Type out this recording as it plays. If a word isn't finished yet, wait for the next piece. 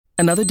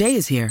Another day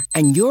is here,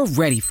 and you're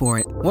ready for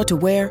it. What to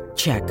wear?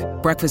 Check.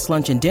 Breakfast,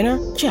 lunch, and dinner?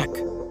 Check.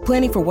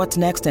 Planning for what's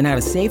next and how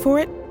to save for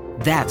it?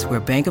 That's where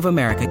Bank of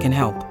America can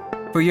help.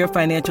 For your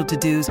financial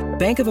to-dos,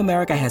 Bank of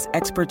America has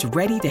experts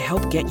ready to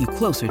help get you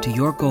closer to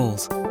your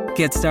goals.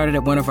 Get started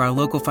at one of our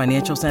local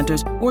financial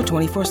centers or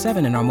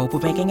 24/7 in our mobile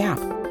banking app.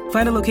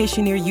 Find a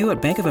location near you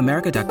at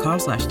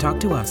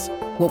bankofamerica.com/talktous.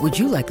 What would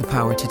you like the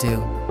power to do?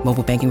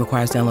 Mobile banking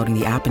requires downloading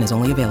the app and is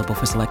only available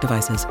for select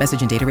devices.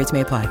 Message and data rates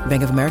may apply.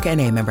 Bank of America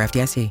N.A., member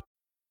FDIC.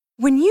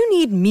 When you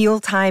need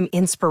mealtime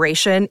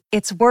inspiration,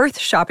 it's worth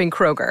shopping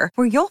Kroger,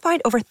 where you'll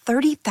find over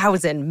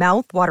 30,000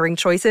 mouth-watering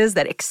choices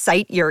that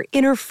excite your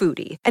inner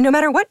foodie. And no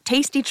matter what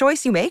tasty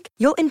choice you make,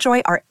 you'll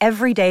enjoy our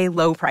everyday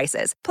low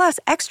prices, plus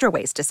extra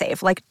ways to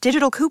save, like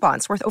digital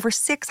coupons worth over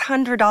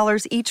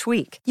 $600 each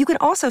week. You can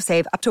also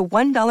save up to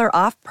 $1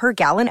 off per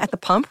gallon at the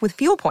pump with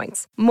fuel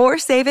points. More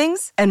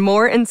savings and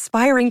more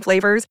inspiring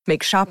flavors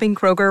make shopping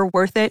Kroger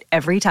worth it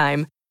every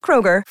time.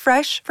 Kroger,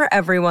 fresh for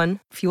everyone.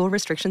 Fuel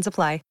restrictions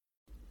apply.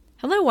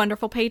 Hello,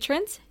 wonderful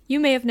patrons. You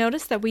may have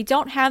noticed that we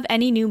don't have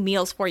any new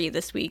meals for you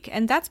this week,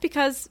 and that's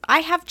because I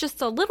have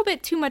just a little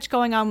bit too much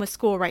going on with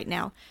school right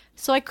now,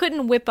 so I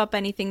couldn't whip up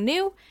anything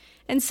new,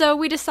 and so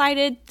we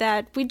decided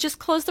that we'd just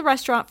close the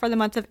restaurant for the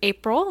month of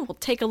April. We'll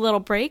take a little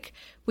break.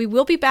 We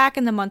will be back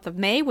in the month of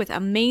May with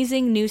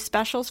amazing new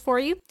specials for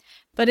you,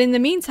 but in the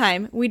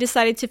meantime, we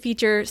decided to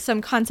feature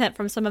some content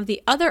from some of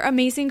the other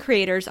amazing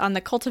creators on the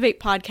Cultivate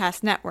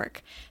Podcast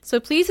Network. So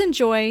please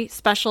enjoy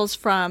specials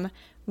from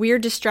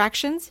Weird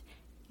Distractions,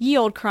 Ye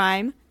Olde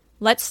Crime,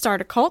 Let's Start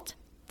a Cult,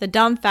 The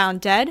Dumb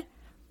Found Dead,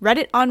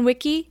 Reddit on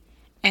Wiki,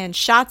 and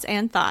Shots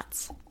and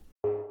Thoughts.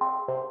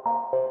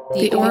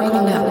 The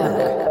Oracle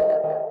Network.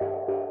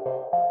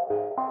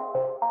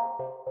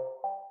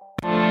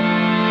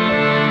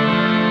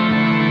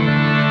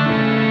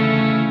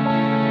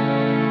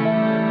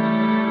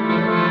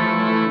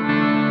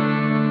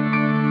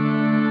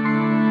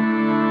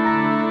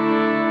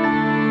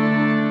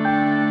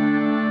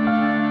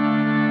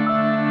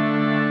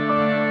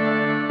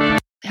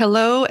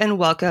 Hello and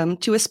welcome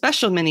to a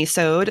special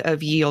mini-sode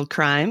of Ye Olde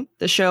Crime,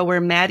 the show where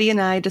Maddie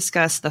and I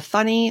discuss the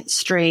funny,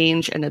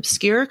 strange, and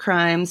obscure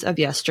crimes of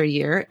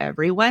yesteryear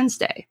every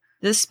Wednesday.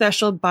 This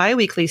special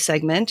bi-weekly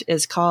segment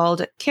is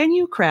called Can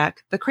You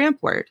Crack the Cramp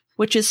Word?,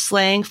 which is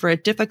slang for a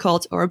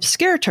difficult or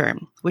obscure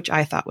term, which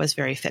I thought was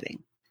very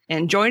fitting.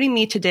 And joining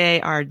me today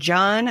are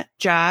John,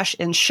 Josh,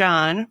 and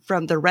Sean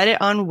from the Reddit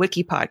on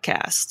Wiki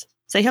podcast.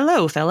 Say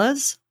hello,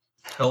 fellas.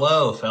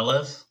 Hello,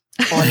 fellas.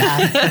 Hola.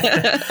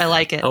 I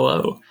like it.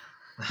 Hello.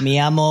 Me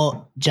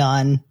llamo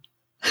John.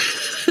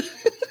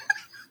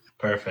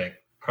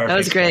 Perfect. That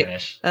was great.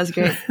 Spanish. That was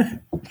great.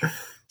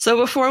 So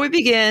before we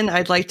begin,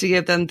 I'd like to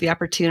give them the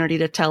opportunity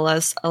to tell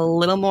us a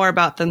little more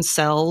about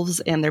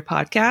themselves and their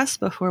podcast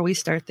before we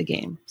start the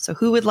game. So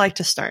who would like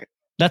to start?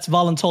 That's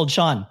voluntold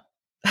Sean.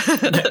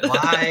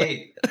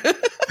 Why?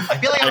 I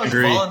feel like I was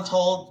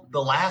voluntold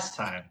the last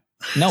time.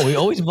 No, we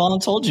always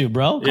voluntold you,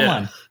 bro. Come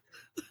on.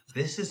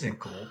 This isn't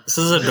cool. This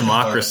is a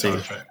democracy.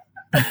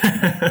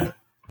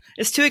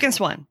 It's 2 against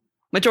 1.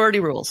 Majority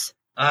rules.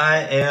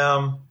 I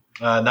am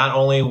not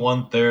only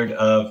 1/3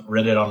 of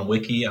Reddit on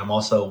Wiki, I'm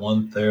also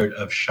 1/3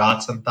 of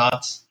Shots and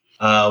Thoughts.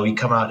 We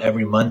come out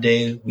every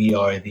Monday. We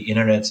are the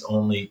internet's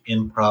only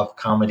improv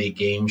comedy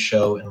game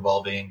show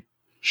involving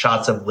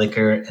shots of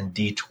liquor and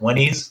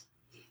D20s.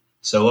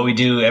 So what we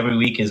do every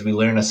week is we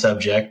learn a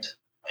subject,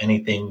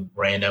 anything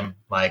random,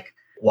 like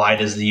why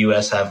does the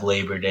U.S. have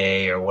Labor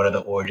Day, or what are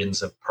the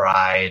origins of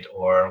pride,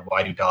 or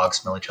why do dogs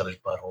smell each other's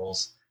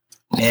buttholes?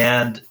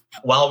 And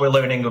while we're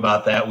learning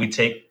about that, we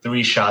take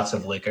 3 shots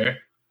of liquor.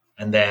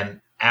 And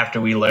then after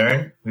we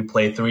learn, we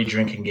play 3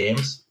 drinking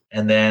games.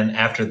 And then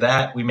after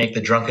that, we make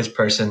the drunkest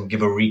person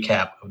give a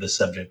recap of the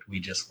subject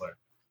we just learned.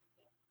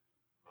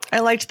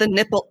 I liked the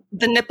nipple.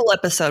 The nipple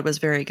episode was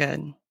very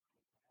good.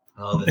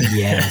 Oh,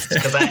 yes.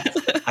 Because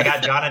I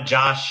got John and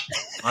Josh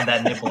on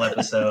that nipple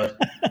episode.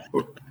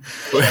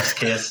 Chef's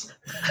kiss.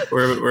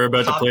 We're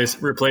about to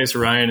replace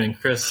Ryan and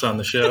Chris on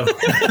the show.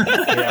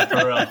 Yeah,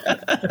 for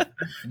real.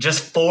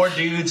 Just 4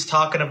 dudes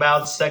talking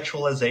about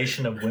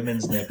sexualization of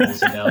women's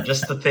nipples,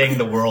 just the thing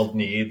the world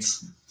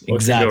needs.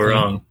 Exactly. What could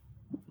go wrong?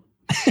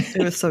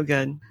 It was so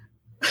good.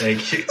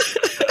 Thank you.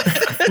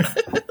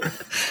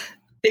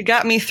 It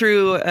got me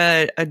through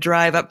a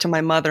drive up to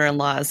my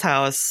mother-in-law's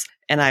house,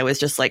 and I was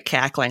just like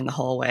cackling the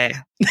whole way.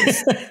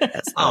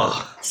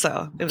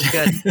 So it was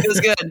good. It was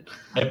good.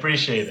 I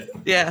appreciate it.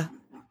 Yeah,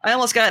 I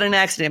almost got in an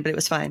accident, but it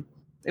was fine.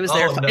 It was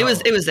their fault. No.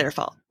 It was their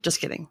fault. Just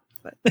kidding.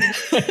 But.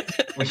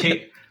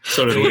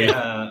 So did we.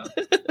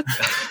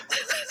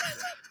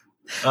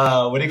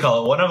 What do you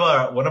call it? One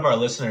of our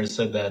listeners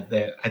said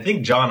that I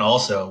think John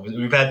also.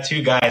 We've had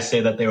 2 guys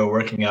say that they were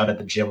working out at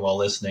the gym while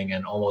listening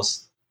and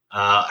almost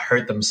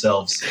hurt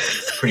themselves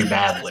pretty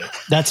badly.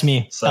 That's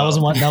me. So, that was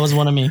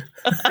one of me.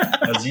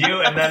 That was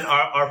you, and then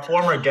our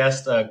former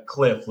guest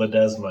Cliff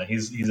Ledesma.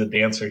 He's a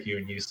dancer here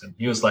in Houston.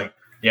 He was like,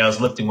 "Yeah, I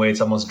was lifting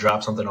weights, almost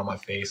dropped something on my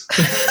face."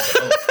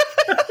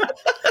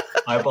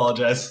 I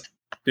apologize.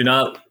 Do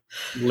not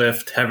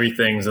lift heavy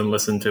things and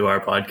listen to our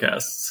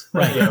podcasts.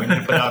 Right. Yeah, we need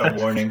to put out a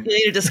warning. You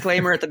need a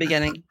disclaimer at the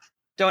beginning.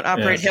 Don't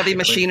operate heavy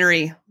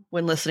machinery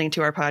when listening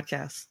to our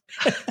podcast.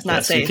 It's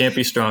not safe. You can't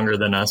be stronger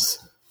than us.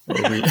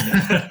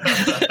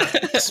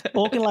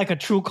 Spoken like a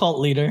true cult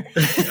leader.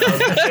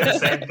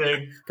 Same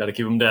thing. Got to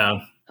keep them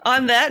down.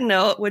 On that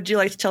note, would you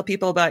like to tell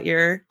people about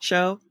your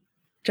show,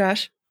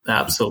 Josh?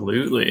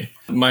 Absolutely.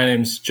 My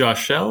name's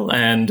Josh Shell,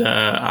 and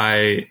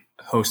I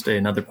host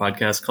another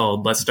podcast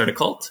called Let's Start a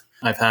Cult.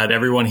 I've had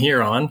everyone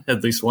here on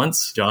at least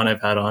once. John,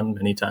 I've had on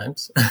many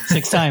times.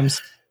 6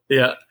 times.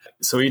 Yeah.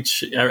 So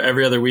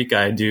every other week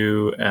I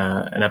do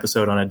an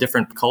episode on a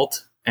different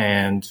cult,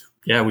 and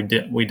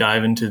we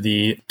dive into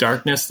the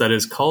darkness that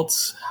is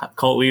cults,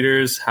 cult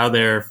leaders, how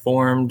they're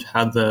formed,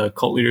 how the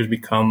cult leaders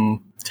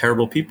become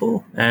terrible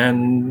people,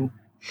 and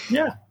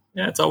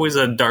it's always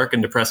a dark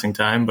and depressing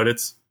time, but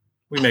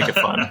we make it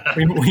fun.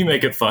 we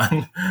make it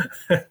fun.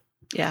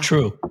 Yeah,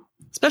 true.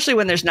 Especially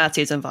when there's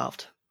Nazis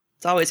involved,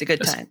 it's always a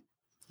good time.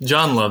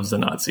 John loves the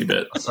Nazi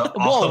bit. So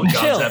also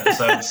John's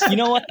episodes. You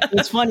know what?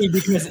 It's funny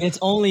because it's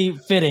only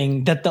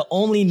fitting that the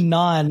only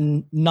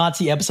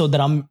non-Nazi episode that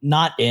I'm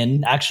not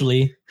in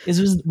actually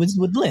was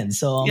with Lynn.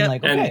 So I'm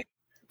like, okay. And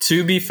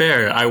to be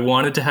fair, I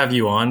wanted to have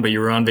you on, but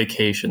you were on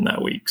vacation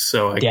that week,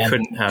 so I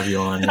couldn't have you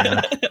on.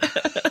 Yeah.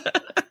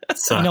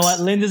 You know what?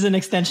 Lynn is an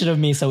extension of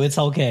me, so it's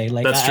okay.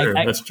 Like That's true.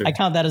 That's true. I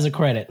count that as a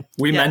credit.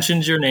 We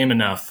mentioned your name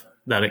enough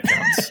that it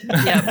counts.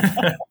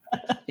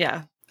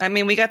 Yeah. I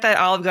mean, we got that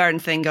Olive Garden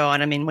thing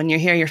going. I mean, when you're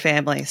here, you're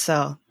family.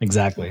 So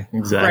Exactly.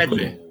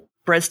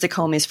 Breadstick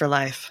homies for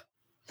life.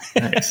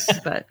 Nice.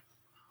 But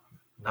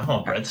I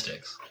want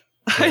breadsticks.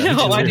 I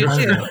know, I do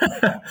too.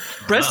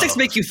 Breadsticks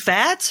make you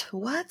fat?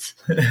 What?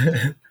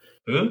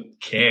 Who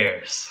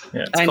cares?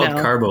 Yeah, it's called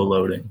carbo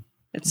loading.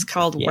 It's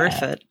called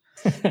worth it.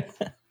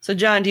 So,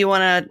 John, do you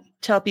want to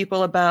tell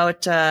people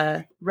about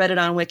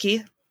Reddit on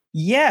Wiki?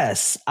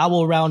 Yes, I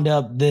will round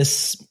up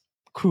this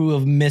crew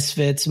of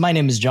misfits. My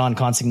name is John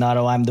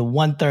Consignato. I'm the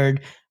 1/3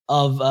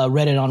 of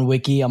Reddit on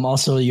Wiki. I'm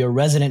also your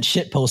resident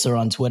shitposter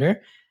on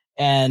Twitter.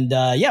 And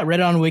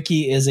Reddit on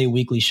Wiki is a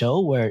weekly show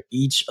where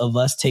each of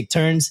us take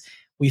turns.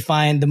 We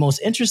find the most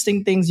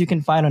interesting things you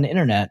can find on the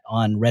internet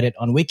on Reddit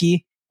on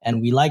Wiki.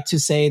 And we like to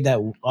say that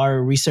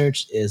our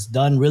research is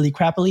done really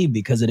crappily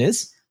because it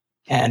is.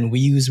 And we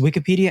use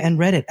Wikipedia and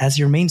Reddit as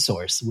your main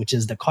source, which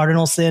is the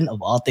cardinal sin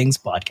of all things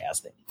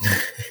podcasting.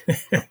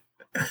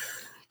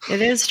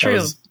 It is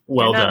true.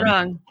 Well You're done. not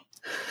wrong.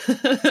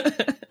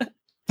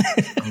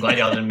 I'm glad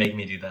y'all didn't make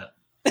me do that.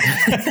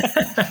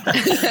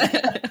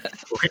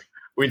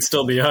 We'd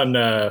still be on.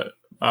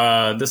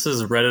 This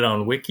is Reddit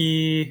on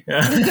Wiki.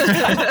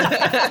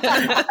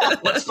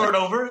 Let's start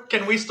over.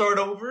 Can we start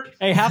over?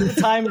 Hey, half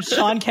the time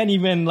Sean can't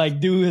even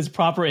do his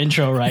proper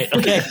intro right.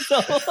 Okay,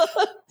 so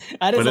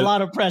that is a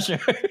lot of pressure.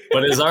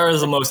 But his ours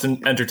is the most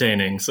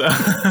entertaining. So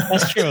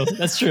That's true.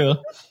 That's true.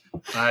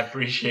 I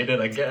appreciate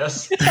it, I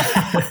guess.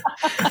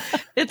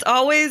 It's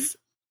always,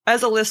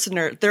 as a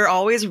listener, they're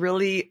always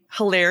really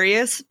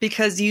hilarious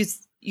because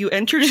you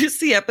introduce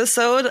the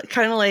episode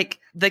kind of like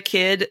the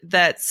kid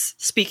that's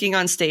speaking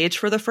on stage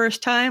for the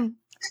first time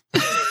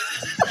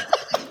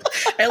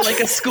at like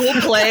a school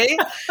play,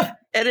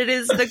 and it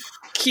is the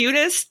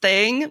cutest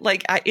thing.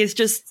 Like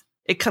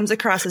it comes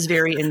across as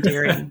very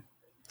endearing.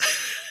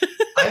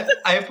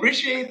 I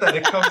appreciate that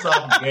it comes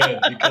off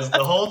good because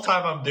the whole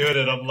time I'm doing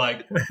it, I'm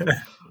like,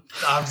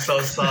 I'm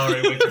so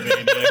sorry,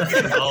 Wikipedia.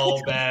 This is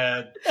all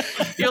bad.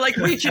 You're like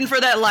reaching for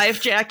that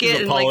life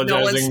jacket and like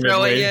no one's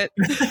throwing it.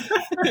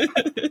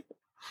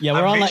 Yeah,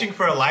 I'm reaching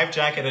for a life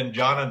jacket, and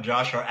John and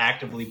Josh are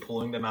actively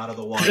pulling them out of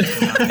the water.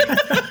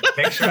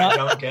 Make sure I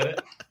don't get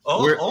it.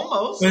 Oh,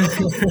 almost.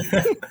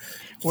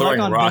 Throwing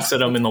rocks at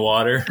them in the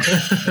water.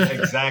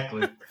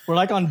 Exactly. We're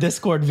like on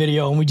Discord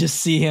video, and we just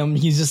see him.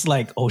 He's just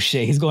like, oh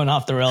shit, he's going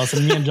off the rails.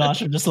 And me and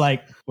Josh are just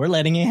like, we're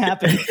letting it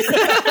happen.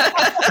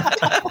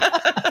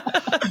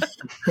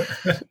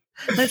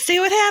 Let's see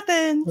what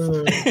happens.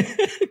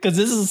 Because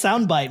this is a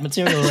soundbite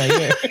material right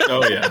here.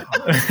 Oh, yeah.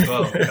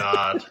 Oh,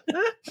 God.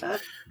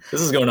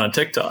 This is going on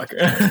TikTok.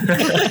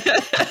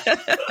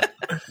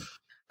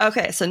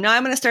 Okay, so now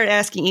I'm going to start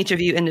asking each of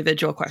you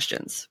individual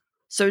questions.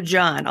 So,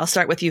 John, I'll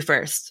start with you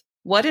first.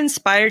 What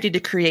inspired you to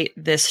create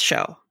this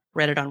show,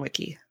 Reddit on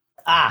Wiki?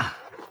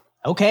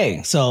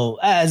 Okay. So,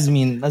 as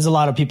a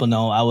lot of people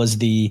know, I was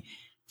the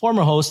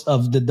former host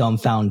of The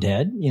Dumbfound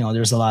Dead.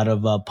 There's a lot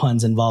of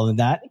puns involved in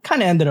that. It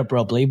kind of ended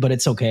abruptly, but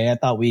it's okay. I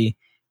thought we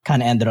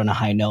kind of ended on a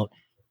high note.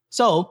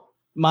 So,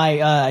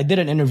 I did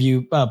an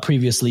interview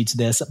previously to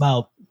this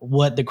about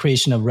what the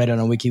creation of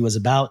Reddit on Wiki was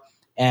about.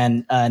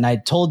 And I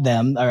told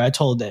them,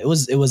 it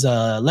was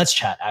a Let's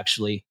Chat,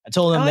 actually. I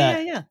told them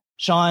that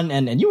Sean,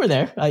 and you were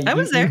there. I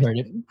was there. You heard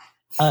it.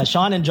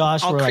 Sean and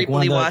Josh were like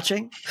one of the...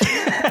 watching.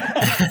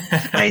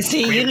 I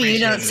see you, you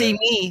don't see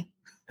me.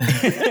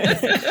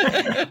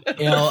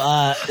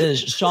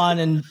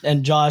 Sean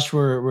and Josh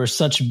were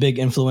such big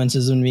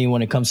influences on me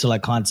when it comes to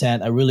like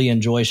content. I really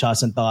enjoy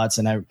Shots and Thoughts,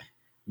 and I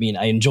mean,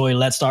 I enjoy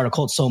Let's Start a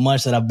Cult so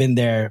much that I've been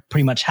there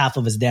pretty much half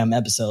of his damn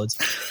episodes.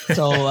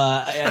 So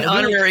an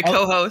honorary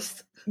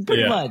co-host.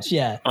 Pretty much,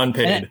 yeah.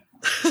 Unpaid.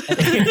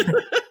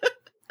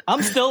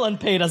 I'm still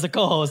unpaid as a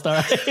co-host, all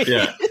right?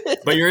 Yeah,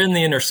 but you're in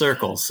the inner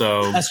circle,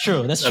 so that's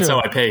true. That's how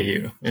I pay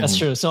you. That's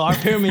true. So our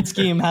pyramid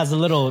scheme has a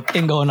little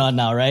thing going on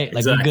now, right?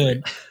 Like exactly. We're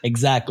good.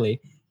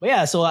 Exactly. But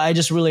yeah, so I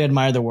just really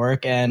admire their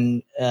work.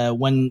 And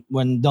when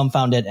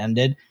Dumbfounded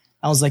ended,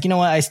 I was like, you know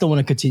what? I still want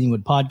to continue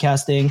with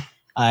podcasting.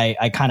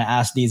 I kind of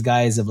asked these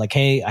guys of like,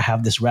 hey, I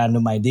have this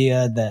random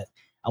idea that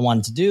I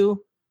wanted to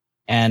do.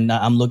 And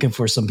I'm looking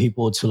for some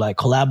people to like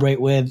collaborate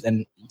with.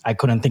 And I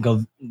couldn't think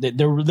of,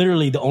 they're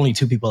literally the only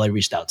two people I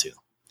reached out to.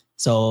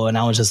 So, and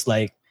I was just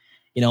like,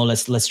 you know,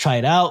 let's try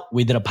it out.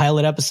 We did a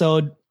pilot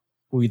episode.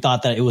 We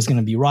thought that it was going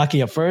to be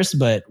rocky at first,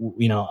 but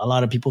you know, a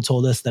lot of people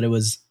told us that it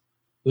was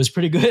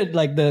pretty good.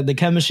 Like the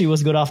chemistry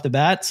was good off the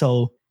bat.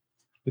 So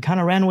we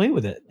kind of ran away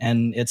with it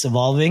and it's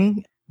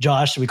evolving.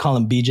 Josh, we call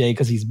him BJ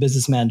because he's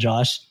businessman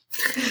Josh.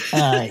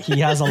 He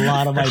has a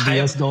lot of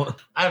ideas.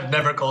 I've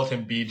never called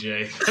him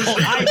BJ. Oh,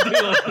 I do.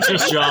 It's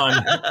just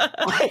John.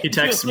 He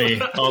texts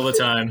me all the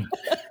time.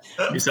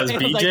 He says,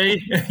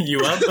 BJ, like, you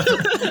up?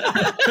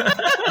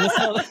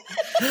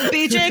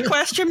 BJ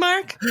question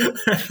mark?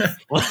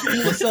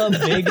 What's up,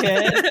 big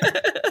head?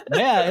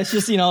 Yeah, it's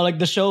just, you know, like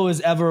the show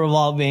is ever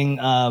evolving.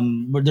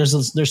 But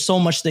there's so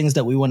much things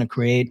that we want to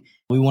create,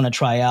 we want to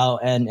try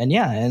out, and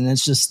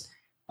it's just,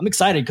 I'm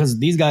excited because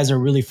these guys are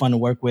really fun to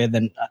work with,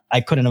 and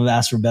I couldn't have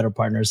asked for better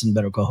partners and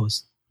better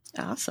co-hosts.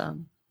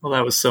 Awesome. Well,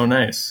 that was so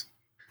nice.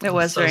 It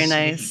was so very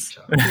nice.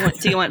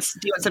 Do you want some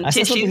I tissues?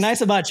 said something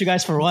nice about you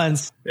guys for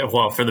once. Yeah,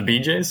 well, for the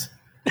BJs?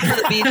 For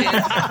the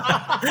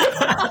BJs.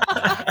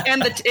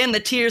 and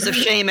the tears of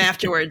shame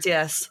afterwards,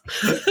 yes.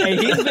 Hey,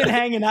 he's been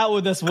hanging out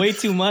with us way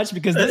too much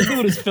because this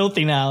dude is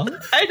filthy now.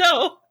 I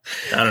know.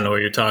 I don't know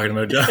what you're talking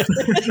about, John.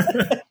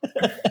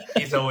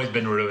 He's always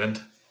been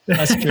ruined.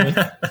 That's true.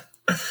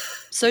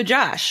 So,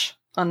 Josh,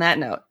 on that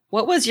note,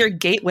 what was your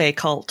gateway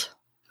cult?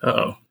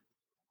 Uh-oh.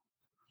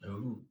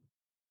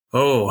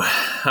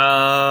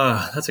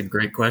 That's a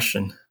great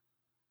question.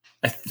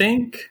 I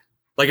think,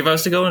 like, if I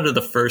was to go into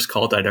the first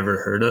cult I'd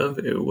ever heard of,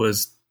 it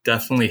was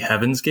definitely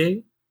Heaven's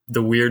Gate.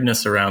 The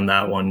weirdness around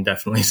that one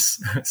definitely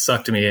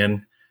sucked me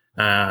in.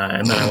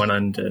 And then I went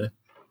on to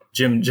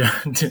Jim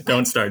John.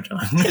 Don't start, John.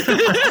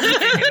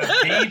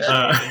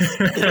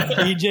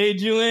 BJ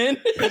you in?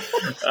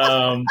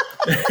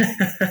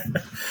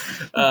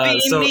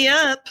 Beam me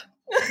up.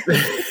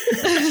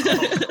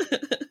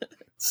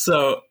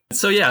 So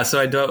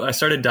I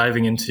started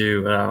diving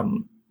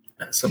into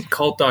some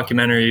cult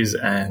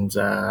documentaries and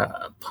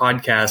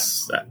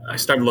podcasts. I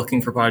started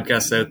looking for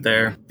podcasts out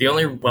there. The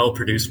only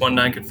well-produced one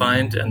I could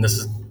find, and this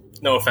is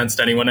no offense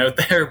to anyone out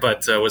there,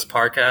 but was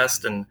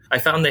Parcast, and I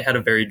found they had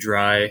a very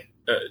dry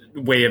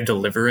way of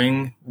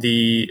delivering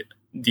the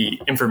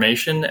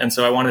information, and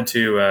so I wanted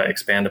to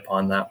expand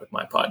upon that with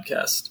my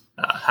podcast,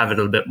 have it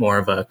a bit more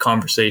of a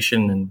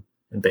conversation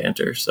and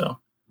banter. So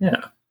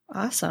yeah,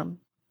 awesome.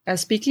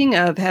 Speaking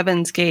of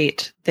Heaven's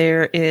Gate,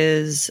 there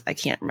is, I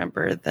can't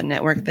remember the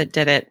network that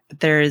did it, but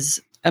there's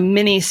a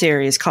mini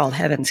series called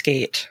Heaven's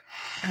Gate.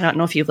 I don't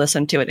know if you've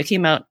listened to it. It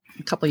came out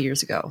a couple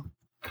years ago,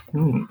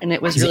 and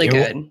it was really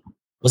good.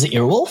 Was it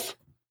Earwolf?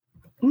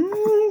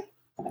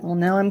 Well,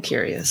 now I'm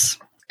curious.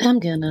 I'm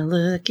gonna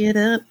look it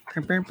up.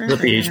 Is it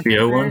the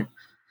HBO one?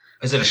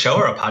 Is it a show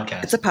or a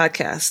podcast? It's a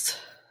podcast.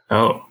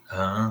 Oh.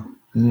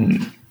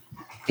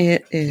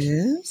 It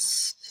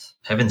is.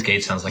 Heaven's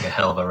Gate sounds like a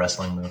hell of a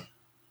wrestling move.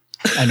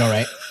 I know,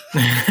 right?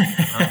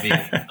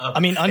 I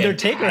mean,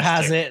 Undertaker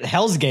has it.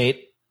 Hell's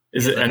Gate.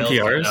 Is it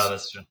NPR's? No,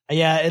 that's true.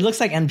 Yeah, it looks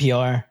like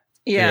NPR.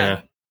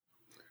 Yeah.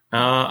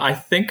 I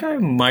think I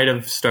might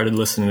have started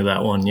listening to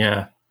that one.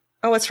 Yeah.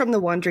 Oh, it's from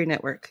the Wondery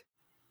Network.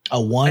 A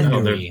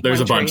Wondery.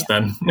 There's a bunch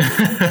then.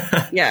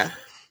 Yeah,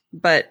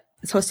 but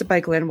it's hosted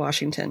by Glenn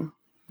Washington.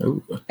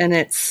 Ooh. And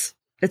it's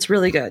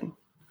really good.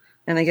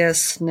 And I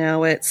guess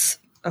now it's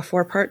a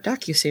 4-part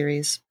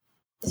docuseries.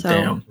 So,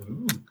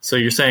 damn. So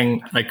you're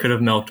saying I could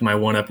have milked my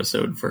one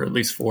episode for at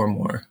least 4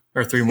 more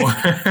or 3 more?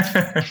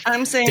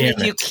 I'm saying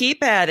if you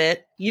keep at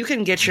it, you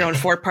can get your own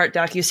 4-part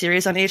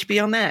docuseries on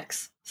HBO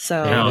Max.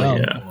 So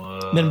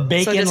then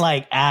bake in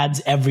like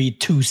ads every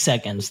 2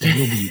 seconds. Then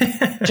you'll be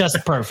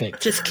just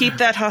perfect. Just keep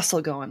that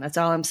hustle going. That's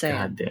all I'm saying.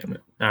 God damn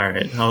it. All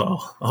right.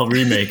 I'll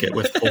remake it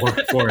with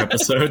 4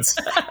 episodes.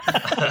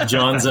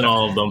 John's in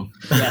all of them.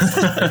 Yes.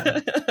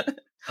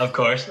 Of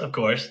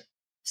course.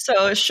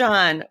 So,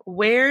 Sean,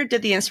 where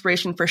did the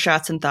inspiration for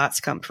Shots and Thoughts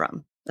come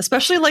from?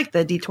 Especially like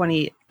the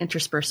D20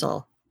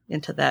 interspersal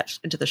into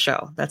the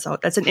show. That's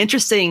an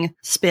interesting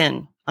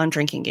spin on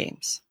drinking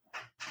games.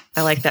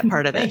 I like that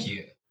part of it. Thank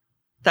you.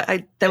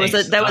 That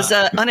was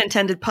a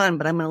unintended pun,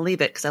 but I'm going to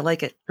leave it because I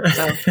like it.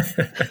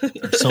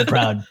 So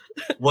proud.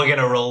 We're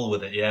gonna roll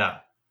with it. Yeah,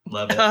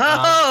 love it.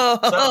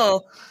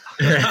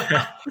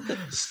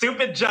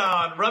 Stupid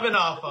John rubbing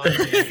off on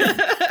me.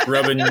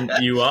 Rubbing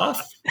you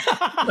off?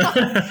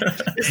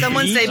 Did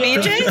someone say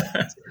BJ?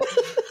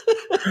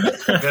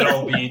 Good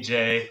old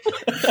BJ.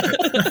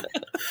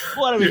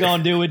 What are we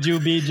gonna do with you,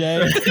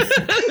 BJ?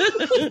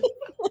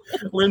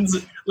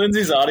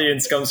 Lindsay's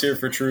audience comes here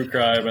for true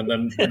crime, and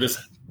then we're just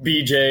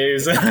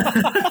BJs.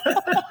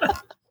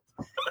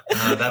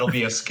 That'll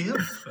be a skip.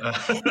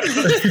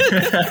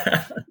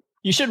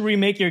 You should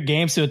remake your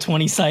games to a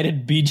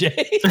 20-sided BJ.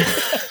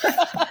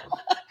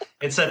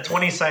 It's a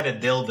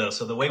 20-sided dildo,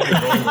 so the way we roll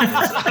it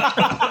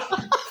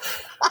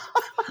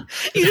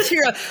is... You just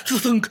hear a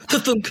thunk,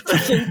 thunk,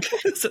 thunk.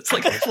 So it's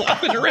like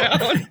flopping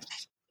around.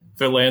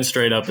 If it lands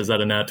straight up, is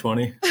that a nat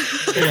 20?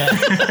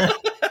 Yeah.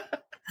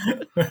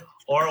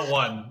 Or a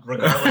 1,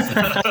 regardless.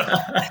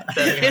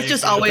 It's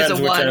just always a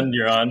Depends which 1. end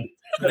you're on.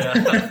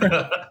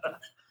 Yeah.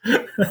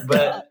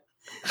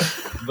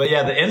 But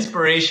yeah, the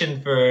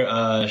inspiration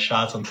for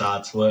Shots and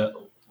Thoughts, the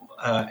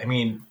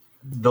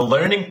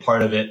learning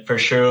part of it for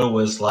sure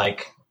was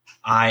like,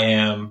 I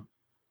am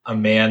a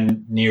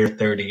man near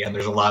 30 and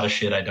there's a lot of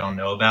shit I don't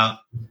know about.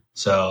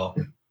 So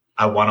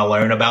I want to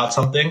learn about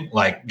something,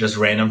 like just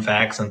random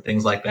facts and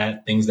things like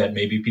that, things that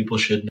maybe people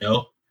should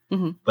know.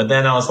 Mm-hmm. But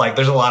then I was like,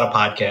 there's a lot of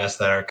podcasts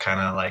that are kind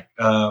of like,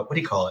 what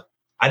do you call it?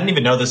 I didn't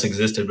even know this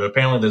existed, but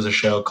apparently there's a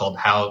show called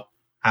How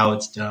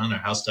It's Done or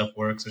How Stuff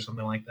Works or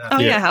something like that. Oh,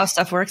 yeah, How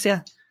Stuff Works,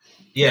 yeah.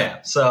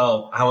 Yeah.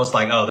 So I was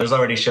like, oh, there's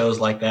already shows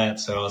like that.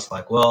 So I was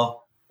like,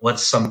 well,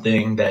 what's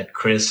something that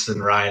Chris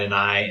and Ryan and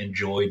I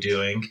enjoy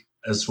doing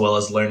as well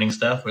as learning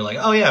stuff? We're like,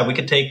 oh, yeah, we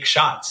could take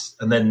shots.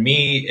 And then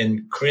me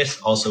and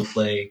Chris also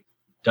play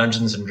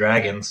Dungeons and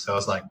Dragons. So I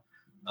was like,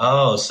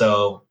 oh,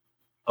 so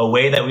a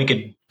way that we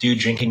could do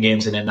drinking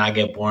games and it not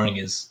get boring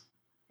is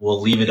we'll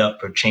leave it up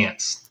for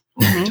chance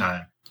every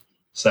time.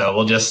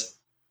 So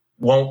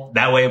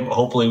that way,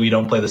 hopefully we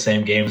don't play the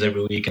same games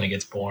every week and it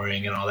gets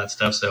boring and all that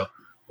stuff. So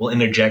we'll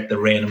interject the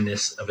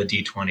randomness of a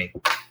D20.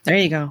 There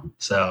you go.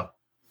 So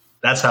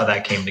that's how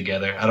that came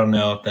together. I don't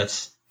know if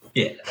that's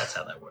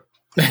how that worked.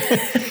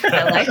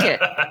 I like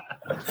it.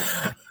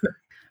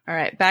 All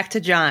right, back to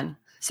John.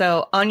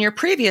 So on your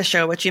previous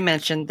show, which you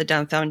mentioned, The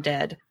Dumb Found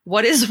Dead,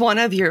 what is one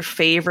of your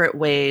favorite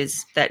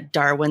ways that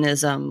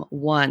Darwinism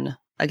won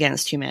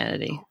against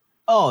humanity?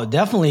 Oh,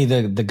 definitely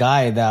the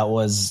guy that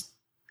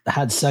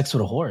had sex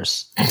with a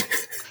horse.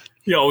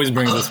 He always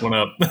brings this one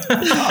up.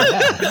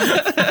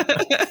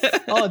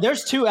 Oh,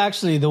 there's two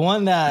actually. The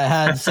one that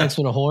had sex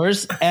with a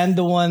horse and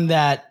the one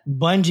that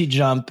bungee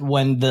jumped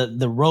when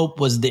the rope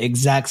was the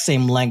exact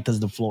same length as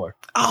the floor.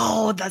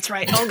 Oh, that's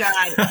right. Oh,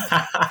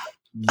 God.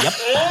 Yep.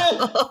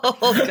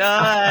 Oh,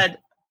 God.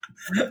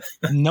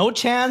 No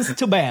chance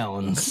to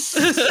bounce.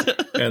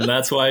 And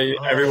that's why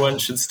everyone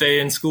should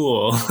stay in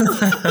school.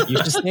 You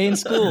should stay in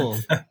school.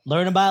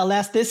 Learn about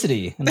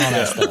elasticity and all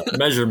that stuff.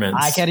 Measurements.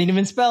 I can't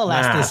even spell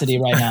elasticity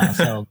right now.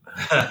 So,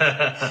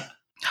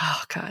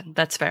 oh, God.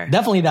 That's fair.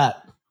 definitely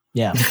that.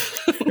 Yeah.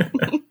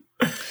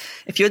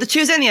 If you had to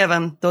choose any of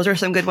them, those are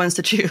some good ones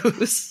to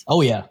choose.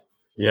 Oh, yeah.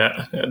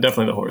 Yeah,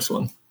 definitely the horse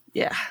one.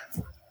 Yeah.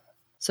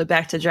 So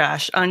back to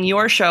Josh. On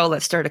your show,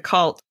 Let's Start a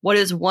Cult, what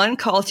is one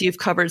cult you've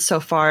covered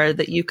so far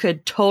that you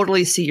could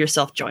totally see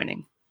yourself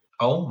joining?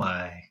 Oh,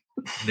 my.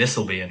 This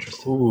will be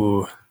interesting.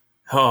 Ooh.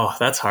 Oh,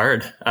 that's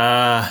hard.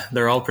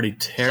 They're all pretty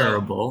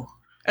terrible.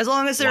 As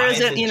long as there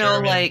isn't,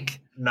 like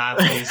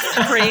Nazis.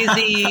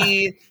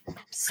 crazy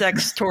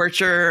sex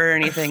torture or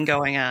anything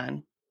going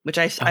on, which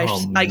I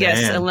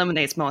guess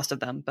eliminates most of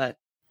them. But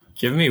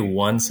give me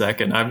 1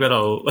 second. I've got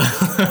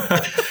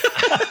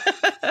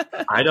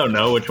I don't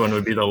know which one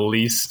would be the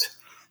least.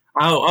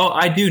 Oh,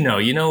 I do know.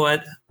 You know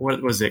what?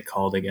 What was it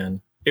called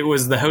again? It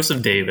was the House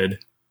of David.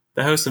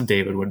 The House of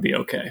David would be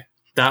okay.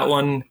 That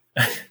one,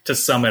 to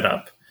sum it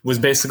up, was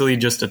basically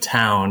just a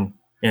town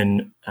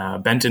in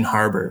Benton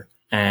Harbor.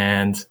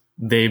 And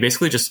they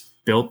basically just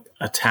built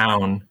a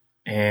town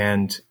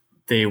and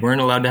they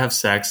weren't allowed to have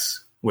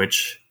sex,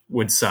 which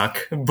would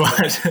suck.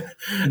 But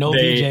no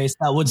BJs,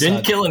 that would didn't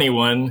suck. kill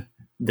anyone.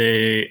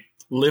 They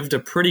lived a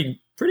pretty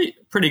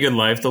good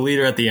life. The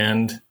leader at the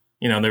end,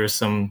 there was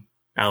some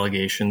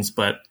allegations,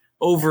 but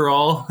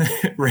overall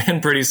it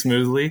ran pretty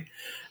smoothly.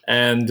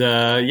 And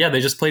they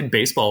just played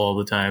baseball all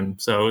the time.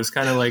 So it was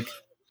kind of like,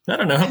 I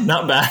don't know,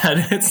 not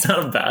bad. It's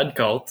not a bad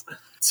cult.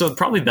 So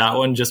probably that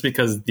one, just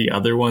because the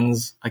other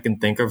ones I can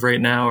think of right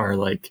now are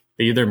like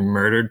they either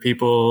murdered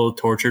people,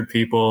 tortured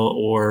people,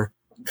 or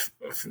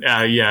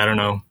I don't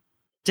know.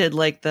 Did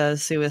like the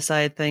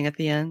suicide thing at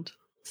the end.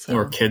 So.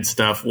 Or kid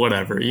stuff,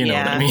 whatever, you know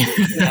what I mean?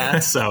 Yeah.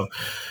 So,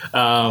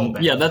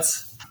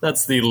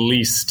 that's the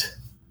least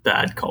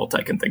bad cult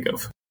I can think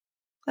of.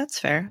 That's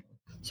fair.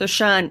 So,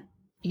 Sean,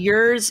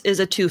 yours is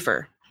a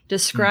twofer.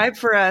 Describe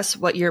for us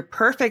what your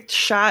perfect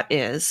shot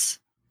is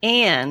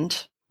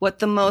and what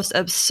the most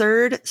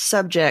absurd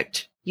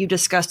subject you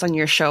discussed on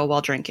your show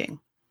while drinking.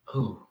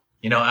 Ooh.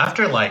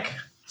 After like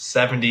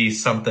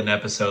 70-something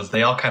episodes,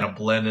 they all kind of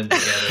blended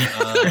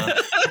together.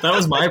 That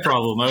was my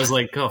problem. I was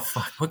like, oh,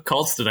 fuck, what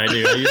cults did I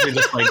do? I usually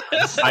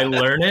just I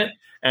learn it,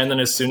 and then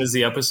as soon as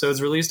the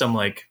episode's released, I'm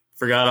like,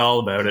 forgot all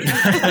about it.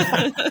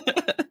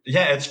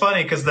 Yeah, it's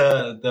funny because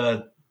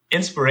the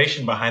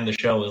inspiration behind the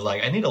show was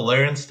like, I need to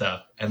learn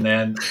stuff. And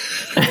then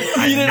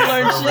I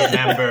never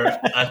remember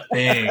a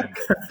thing.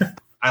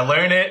 I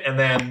learn it, and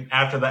then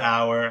after the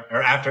hour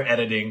or after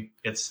editing,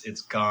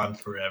 it's gone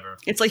forever.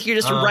 It's like you're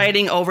just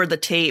writing over the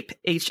tape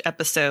each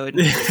episode.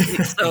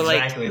 So Exactly.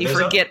 like you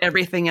forget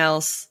everything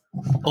else.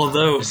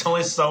 Although There's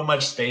only so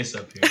much space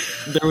up here.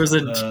 there was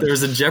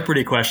a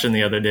Jeopardy question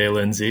the other day,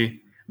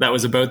 Lindsay, that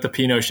was about the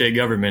Pinochet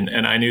government,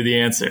 and I knew the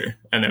answer,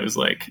 and it was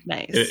like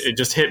Nice. it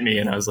just hit me,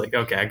 and I was like,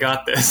 okay, I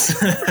got this.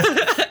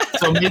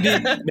 So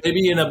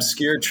maybe an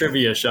obscure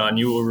trivia, Sean,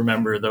 you will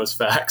remember those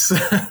facts.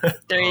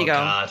 There you go.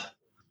 God.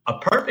 A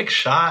perfect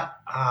shot.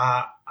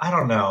 I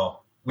don't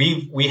know.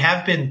 We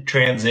have been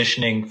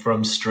transitioning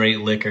from straight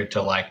liquor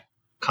to like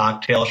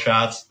cocktail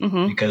shots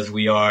because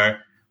we're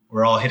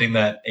all hitting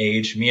that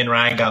age. Me and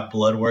Ryan got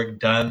blood work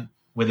done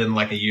within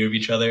like a year of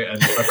each other,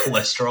 and our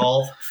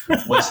cholesterol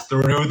was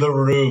through the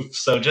roof.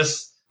 So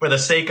just for the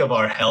sake of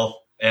our health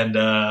and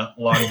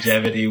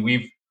longevity,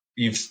 we've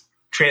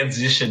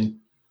transitioned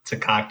to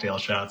cocktail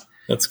shots.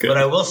 That's good. But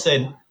I will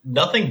say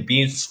nothing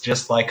beats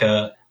just like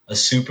a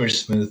super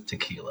smooth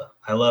tequila.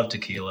 I love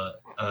tequila.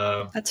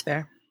 That's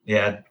fair.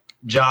 Yeah,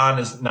 John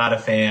is not a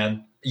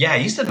fan. Yeah, I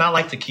used to not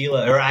like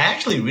tequila, or I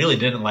actually really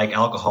didn't like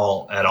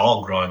alcohol at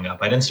all growing up.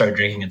 I didn't start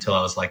drinking until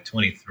I was like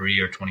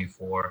 23 or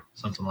 24,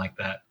 something like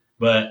that.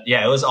 But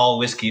yeah, it was all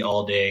whiskey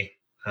all day.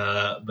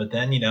 But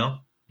then,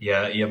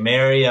 you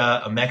marry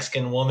a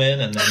Mexican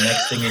woman, and then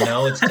next thing you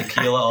know, it's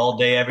tequila all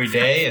day, every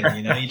day.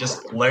 And, you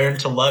just learn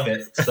to love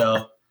it.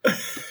 So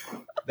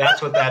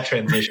that's what that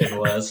transition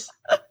was.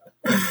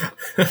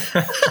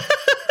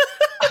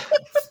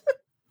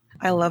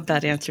 I love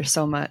that answer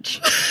so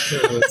much.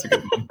 That's a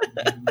good one.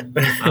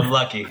 I'm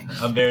lucky.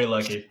 I'm very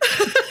lucky.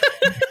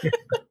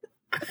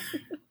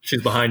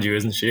 She's behind you,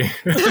 isn't she?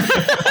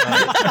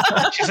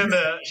 She's in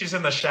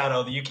the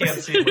shadow. You can't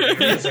see, but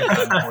there is a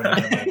gun pointing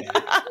at me.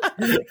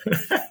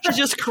 She's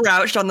just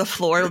crouched on the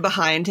floor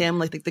behind him,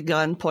 like the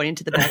gun pointing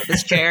to the back of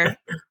his chair.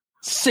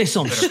 Say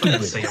something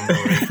stupid. Say I'm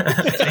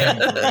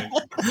worried.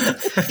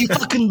 You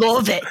fucking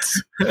love it.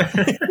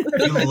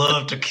 You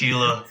love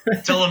tequila.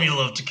 Tell him you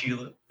love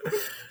tequila.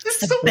 It's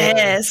the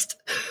best.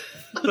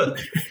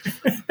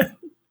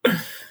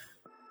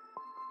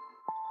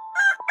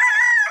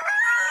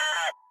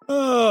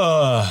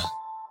 Oh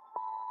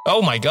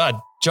my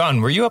God.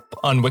 John, were you up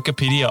on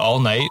Wikipedia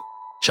all night?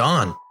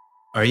 John,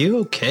 are you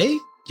okay?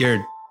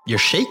 You're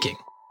shaking.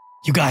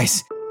 You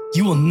guys,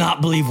 you will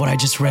not believe what I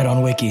just read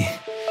on Wiki.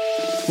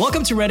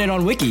 Welcome to Reddit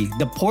on Wiki,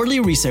 the poorly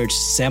researched,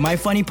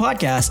 semi-funny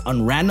podcast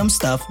on random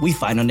stuff we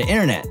find on the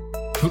internet.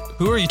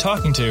 Who are you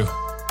talking to?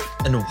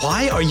 And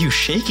why are you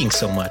shaking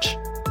so much?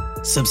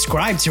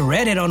 Subscribe to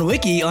Reddit on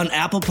Wiki on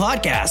Apple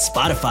Podcasts,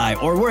 Spotify,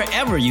 or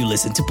wherever you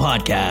listen to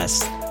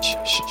podcasts.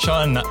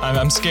 Sean,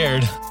 I'm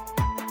scared.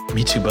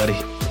 Me too, buddy.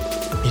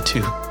 Me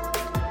too.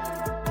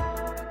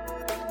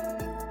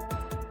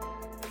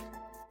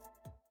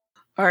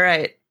 All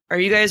right. Are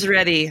you guys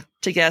ready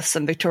to guess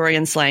some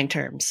Victorian slang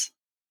terms?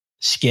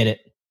 Just get it.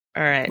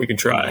 All right. We can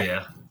try.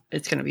 Yeah.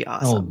 It's going to be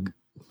awesome. Oh,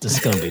 this is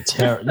going to be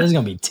terrible. This is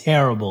going to be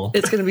terrible.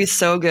 It's going to be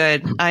so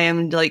good. I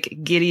am like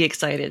giddy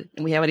excited,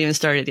 and we haven't even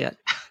started yet.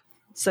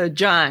 So,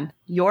 John,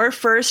 your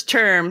first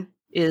term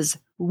is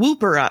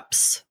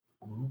whooper-ups.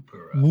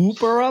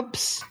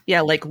 Whooper-ups?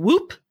 Yeah, like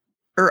whoop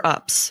or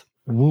ups.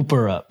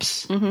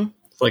 Whooper-ups. Mm-hmm.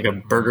 It's like a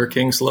Burger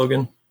King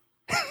slogan.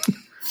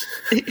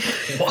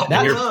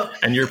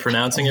 And you're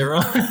pronouncing it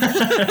wrong.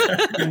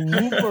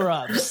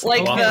 Whooper-ups.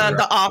 Like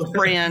the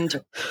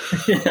off-brand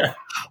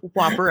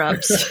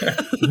Whopper-ups.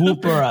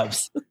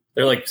 Whooper-ups.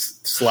 They're like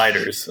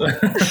sliders.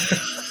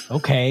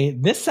 Okay,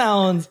 this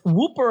sounds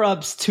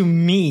whooper-ups to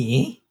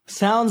me.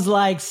 Sounds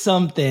like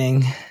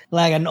something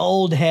like an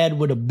old head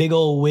with a big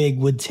old wig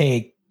would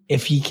take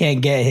if he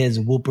can't get his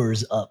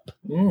whoopers up.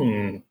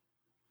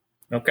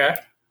 Okay.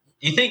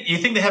 You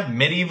think they have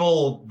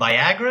medieval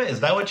Viagra? Is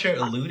that what you're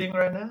alluding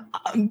right now?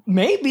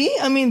 Maybe.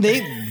 I mean,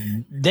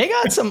 they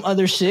got some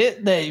other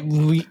shit that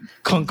we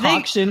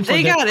concoction.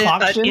 They got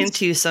concoctions.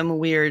 into some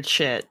weird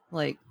shit.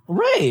 Like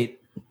right.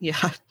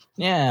 Yeah.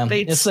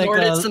 They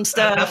snorted some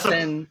stuff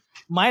and.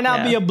 Might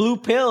not be a blue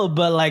pill,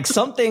 but like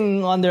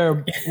something on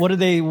their, what do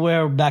they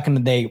wear back in the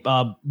day?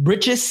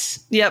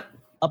 Britches? Yep.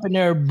 Up in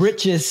their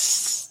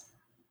britches,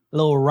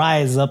 little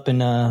rise up in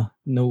the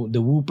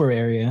whooper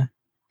area.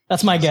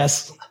 That's my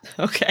guess.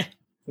 Okay.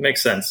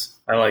 Makes sense.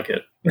 I like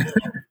it.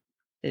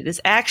 It is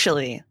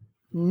actually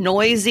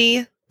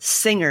noisy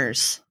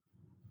singers.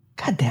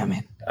 God damn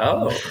it.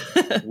 Oh,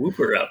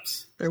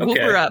 whooper-ups. They're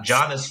whooper-ups.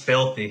 John is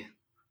filthy.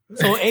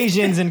 So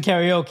Asians in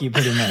karaoke,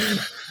 pretty much.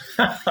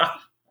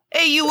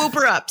 Hey, you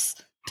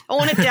whooper-ups.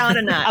 Tone it down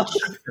a notch.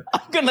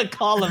 I'm going to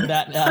call them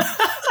that now.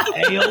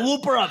 Hey, you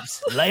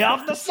whooper-ups. Lay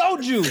off the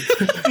soju.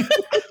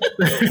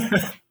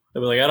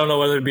 They'll be like, I don't know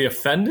whether to be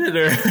offended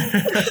or... Is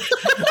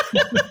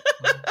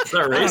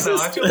that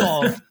racist?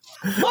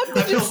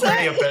 I feel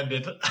pretty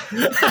offended.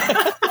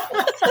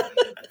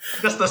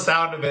 Just the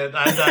sound of it.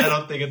 I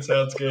don't think it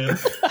sounds good.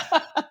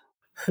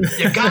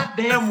 You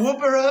goddamn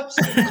whooper-ups.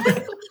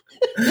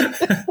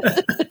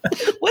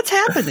 What's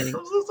happening?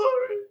 I'm so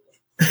sorry.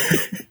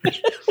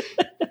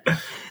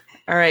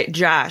 All right,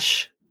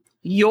 Josh,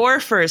 Your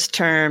first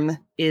term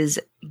is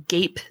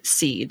gape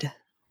seed.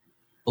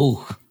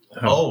 Ooh.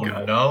 Oh,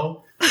 God.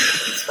 no.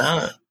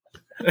 Stop.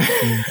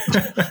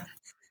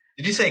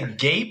 Did you say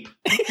gape?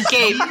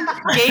 Gape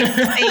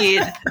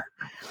seed.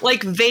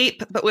 Like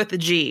vape, but with a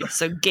G.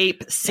 So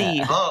gape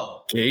seed.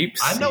 Oh. Gape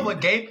I know seed.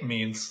 what gape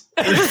means.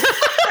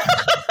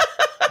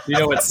 You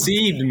know what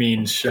seed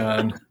means,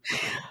 Sean.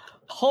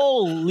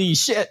 Holy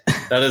shit.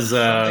 That is,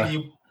 Something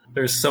you-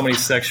 there's so many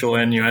sexual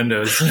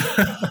innuendos.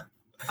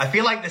 I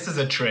feel like this is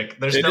a trick.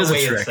 There's It no is a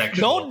way trick. it's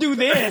sexual. Don't do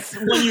this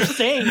when you're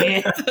saying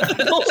it.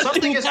 Don't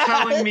Something do is that.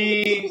 telling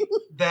me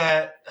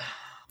that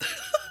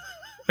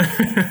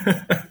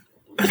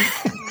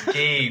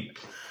gape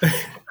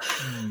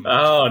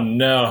Oh,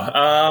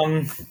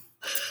 no.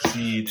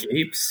 seed.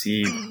 Gape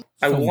seed.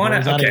 I Some want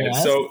words to. out of Okay, your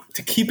ass? so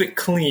to keep it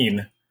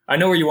clean, I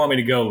know where you want me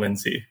to go,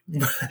 Lindsay.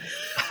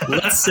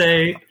 Let's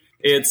say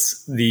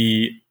it's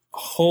the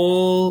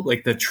hole,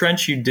 like the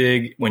trench you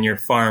dig when you're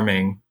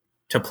farming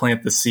to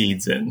plant the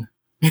seeds in.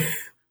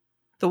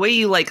 The way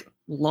you like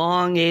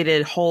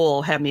elongated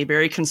hole had me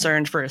very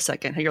concerned for a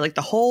second. You're like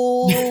the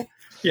whole.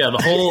 Yeah,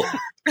 the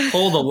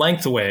hole the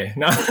length way,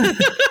 not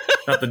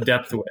the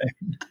depth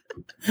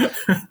way.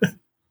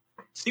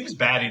 Seems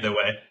bad either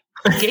way.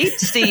 Gape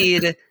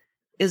seed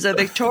is a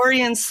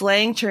Victorian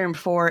slang term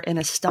for an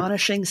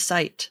astonishing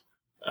sight.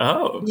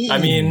 Oh, I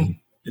mean,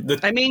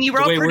 I mean, you were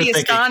The all way we're pretty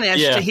thinking, astonished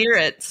yeah. to hear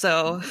it.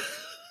 So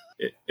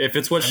if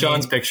it's what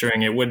Sean's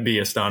picturing, it would be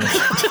astonishing.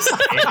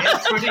 It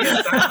is pretty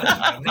astonishing.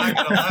 I'm not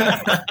gonna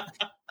lie.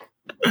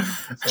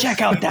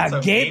 Check out So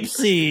that gape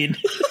seed.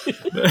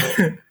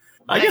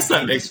 I guess that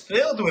gape makes is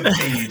filled with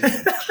seed.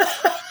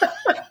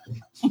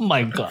 Oh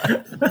my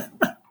God.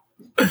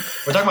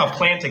 We're talking about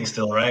planting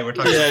still, right? We're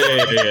talking.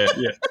 yeah.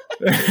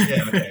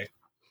 Yeah, okay.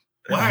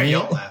 Why are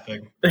y'all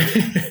laughing?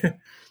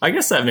 I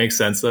guess that makes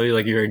sense though.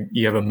 Like you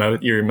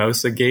have your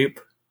mouth's agape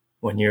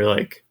when you're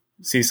like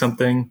see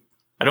something.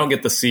 I don't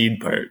get the seed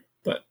part,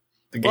 but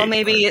the gape well,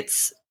 maybe part.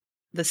 it's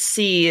the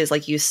C is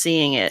like you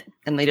seeing it,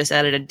 and they just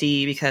added a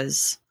D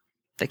because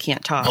they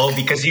can't talk. Oh,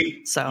 because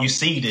you So-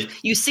 seed it.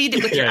 You seed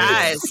it with your Yeah, yeah.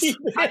 eyes. You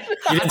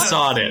didn't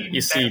sawed it. You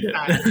seed it.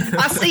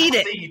 I seed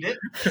it. Seed it.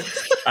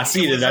 I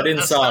seed it. I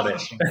didn't saw it.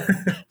 Astonishing.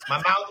 My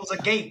mouth was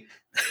agape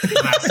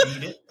when I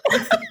seed it.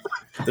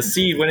 The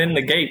seed went in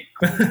the gate.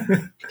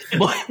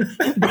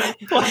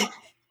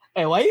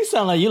 Hey, why you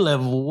sound like you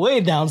live way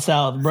down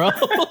south, bro?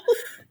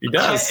 He I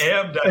does.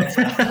 am done.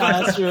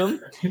 That's true.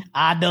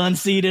 I done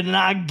seeded and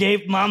I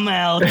gaped my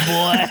mouth,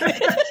 boy.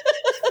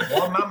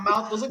 Boy, my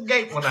mouth was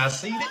agape when I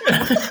seed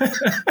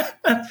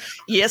it.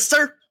 Yes,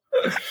 sir.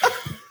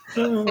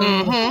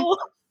 Mhm.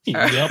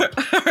 Yep.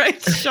 All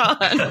right, Sean.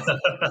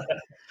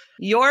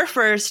 Your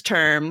first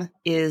term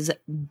is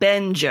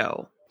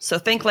benjo. So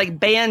think like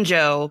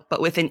banjo, but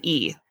with an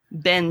E.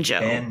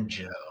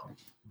 Benjo.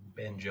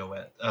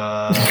 Benjoette.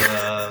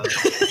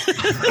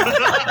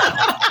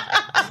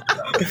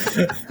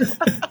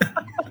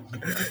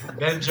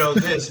 Benjo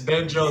this,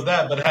 benjo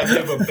that, but have you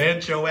ever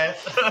benjoette?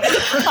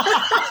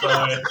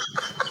 Sorry.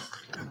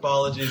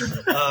 Apologies.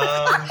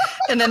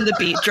 And then the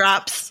beat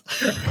drops.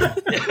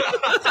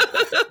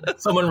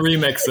 Someone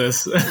remix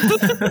this.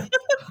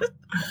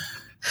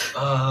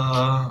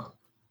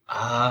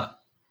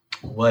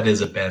 What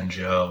is a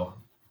banjo?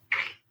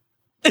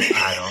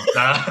 I don't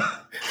know.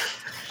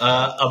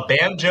 A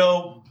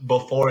banjo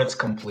before it's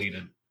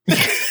completed.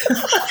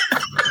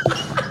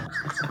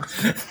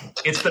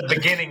 It's the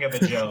beginning of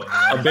a joke.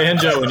 A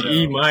banjo in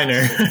E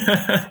minor.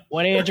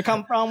 Where did you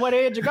come from? Where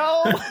did you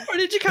go? Where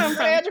did you come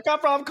Where did you come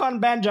from, con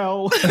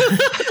banjo?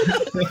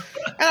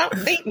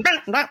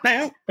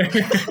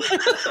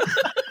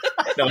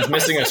 No, it's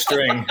missing a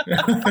string.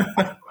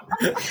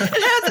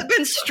 It hasn't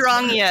been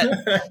strung yet.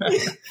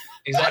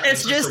 Exactly.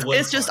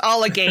 It's just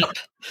all a gape.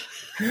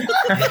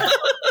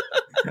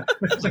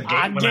 It's a gape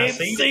I when I gape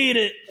see it. seed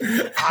it.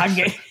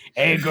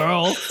 Hey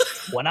girl,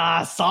 when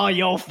I saw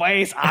your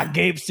face, I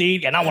gape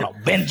seed and I want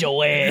to bend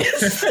your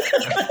ass.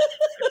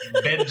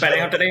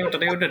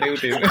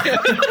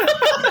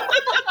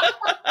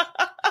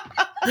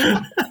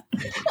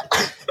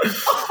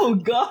 Oh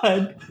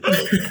God.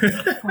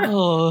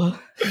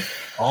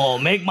 Oh,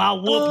 make my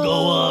whoop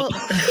go up.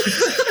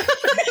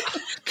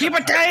 Keep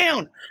it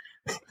down.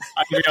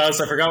 I can be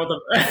honest, I forgot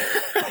what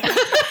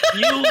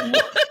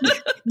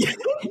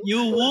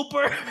You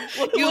whooper.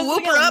 You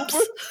whooper ups.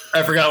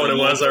 I forgot what it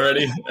was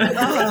already.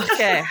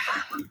 Okay.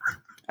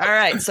 All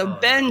right. So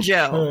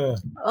benjo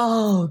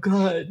Oh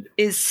God.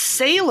 is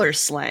sailor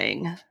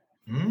slang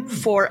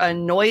for a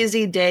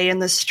noisy day in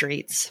the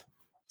streets.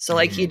 So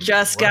like you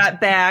just got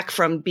back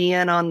from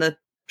being on the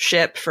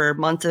ship for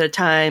months at a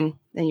time,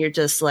 and you're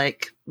just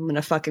like, I'm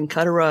gonna fucking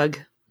cut a rug.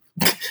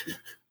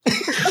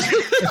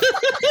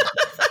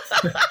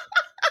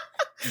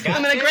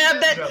 I'm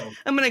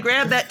gonna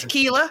grab that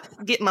tequila,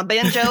 get my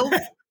banjo.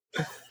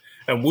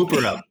 And whoop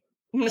her up.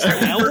 I'm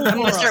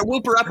gonna start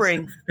whooper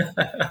uppering.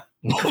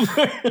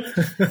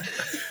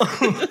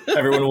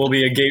 Everyone will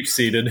be agape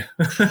seated.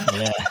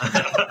 Yeah.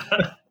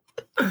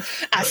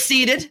 I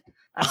seated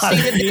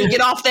to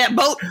get off that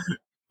boat.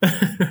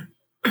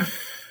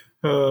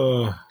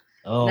 Oh,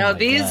 Now,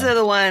 these are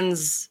the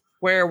ones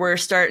where we're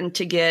starting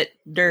to get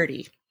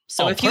dirty.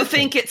 So if you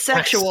think it's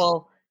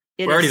sexual,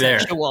 it We're is already there.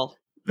 sexual.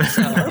 Let's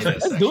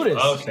do this.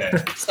 Okay.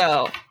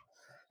 So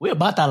We're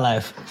about that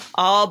life.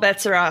 all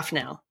bets are off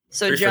now.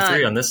 So 3 for John,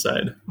 3 on this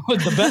side.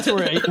 The bets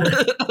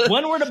were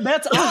when were the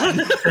bets on?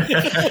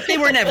 they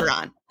were never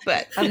on,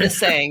 but I'm just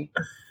saying,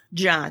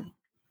 John,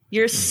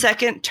 your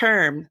second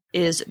term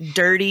is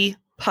dirty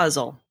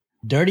puzzle.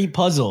 Dirty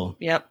puzzle.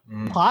 Yep.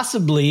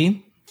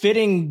 Possibly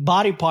fitting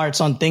body parts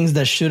on things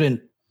that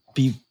shouldn't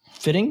be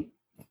fitting.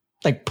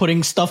 Like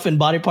putting stuff in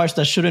body parts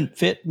that shouldn't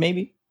fit,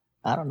 maybe.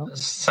 I don't know.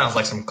 Sounds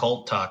like some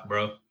cult talk,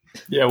 bro.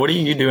 Yeah, what are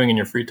you doing in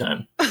your free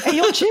time? Hey,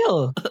 yo,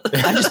 chill.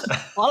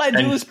 All I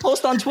do is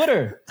post on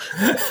Twitter.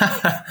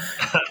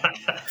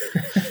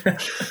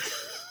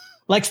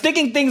 Like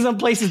sticking things in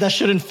places that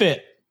shouldn't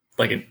fit.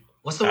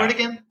 What's the word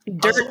again?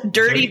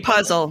 Dirty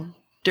puzzle.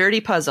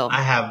 Dirty puzzle.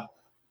 I have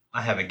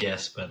a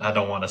guess, but I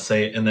don't want to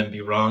say it and then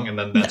be wrong, and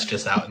then that's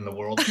just out in the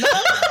world. No.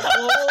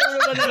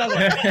 Go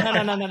ahead. You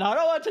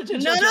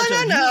gotta say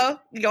it now.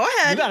 Go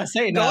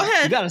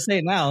ahead. You gotta say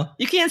it now.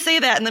 You can't say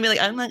that and then be like,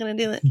 I'm not going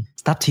to do it.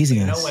 Stop teasing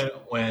You know us.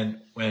 when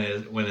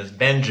it's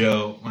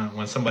banjo,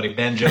 when somebody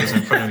banjos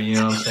in front of you, you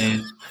know what I'm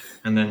saying?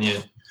 And then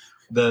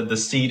the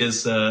seed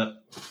is A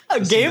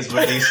gape? is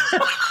released,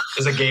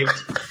 is a gape.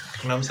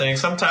 You know what I'm saying?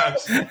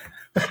 Sometimes where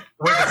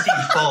the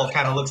seeds fall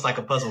kind of looks like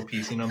a puzzle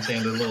piece. You know what I'm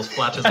saying? The little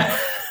splotches.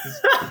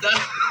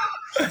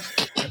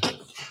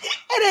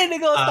 And then they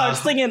go start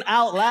singing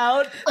out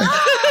loud.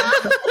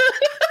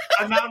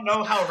 I now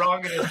know how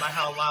wrong it is by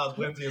how loud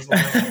Lindsay is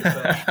laughing.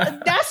 So.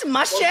 That's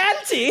my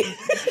shanty.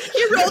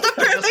 You rolled a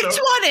perfect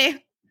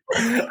 20.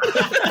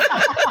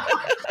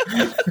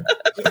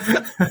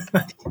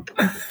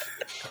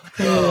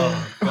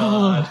 Oh,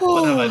 God.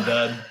 What have I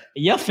done?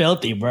 You're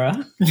filthy,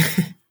 bruh.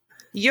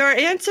 Your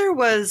answer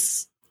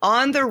was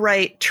on the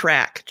right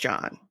track,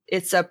 John.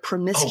 It's a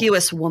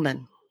promiscuous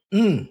woman.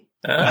 I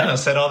done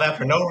said all that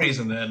for no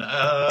reason then.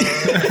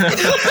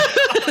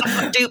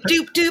 Doop,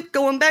 doop, doop,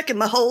 going back in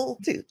my hole.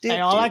 Doop, doop, Hey,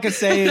 all I can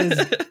say is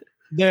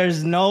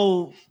there's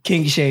no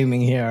kink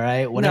shaming here,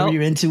 right? Whatever Nope.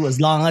 you're into, as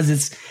long as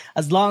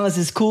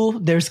it's cool,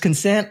 there's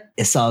consent,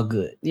 it's all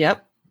good.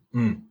 Yep.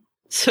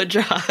 So,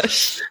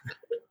 Josh,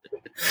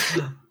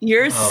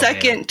 your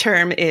second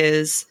term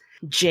is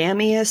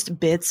jammiest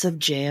bits of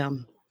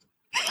jam.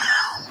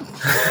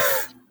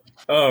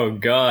 Oh,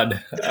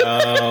 God.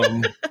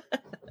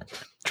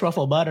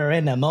 Truffle butter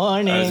in the I was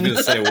morning. going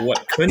to say,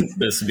 what couldn't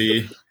this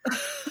be?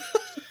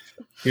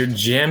 Your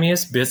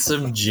jammiest bits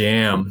of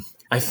jam.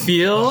 I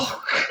feel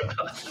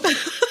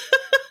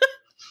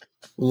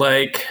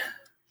like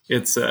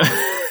it's a...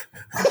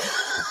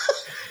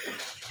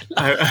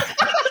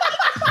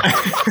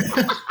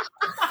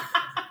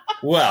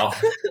 Well,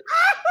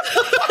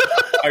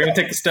 I'm going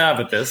to take a stab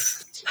at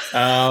this.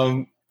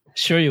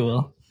 Sure you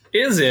will.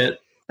 Is it?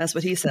 That's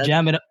what he said.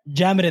 Jam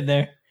it in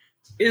there.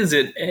 Is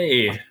it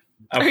a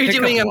Are you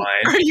pickup doing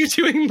line? Are you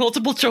doing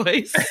multiple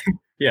choice?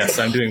 Yes,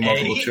 I'm doing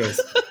multiple choice.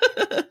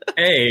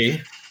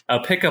 A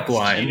pickup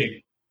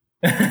line.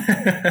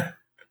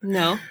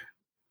 No.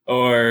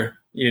 Or,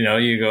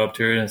 you go up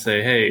to her and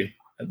say, hey,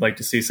 I'd like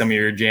to see some of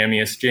your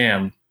jammiest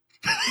jam.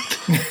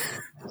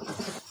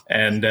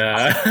 And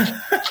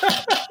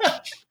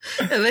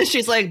And then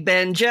she's like,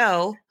 Ben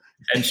Joe.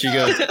 and she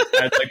goes,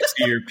 I'd like to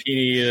see your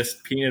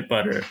peaniest peanut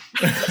butter.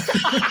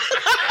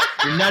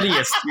 Your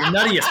nuttiest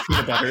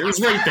peanut butter. It was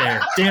right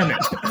there. Damn it.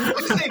 Did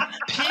you say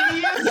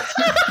penis?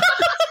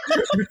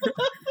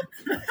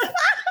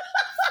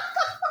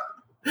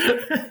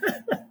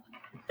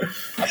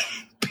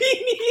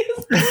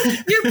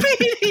 Your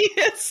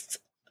peeniest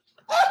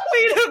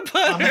peanut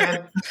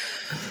butter.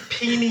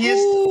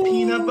 Peaniest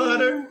peanut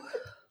butter?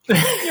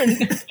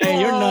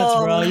 Hey, you're nuts,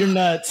 bro. You're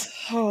nuts.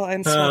 Oh,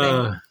 I'm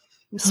sweating.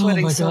 I'm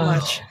sweating my so God.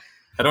 much.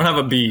 I don't have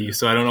a B,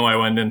 so I don't know why I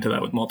went into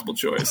that with multiple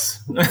choice.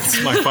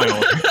 That's my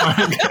final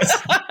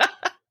guess.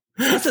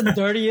 That's the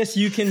dirtiest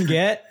you can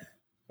get.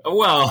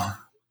 Well,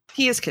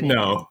 He is Canadian.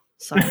 no.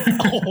 Sorry.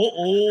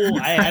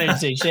 I didn't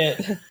say shit.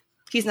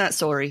 He's not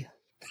sorry.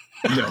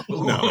 No,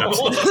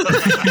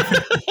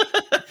 absolutely.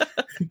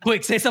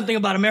 Quick, say something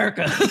about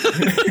America.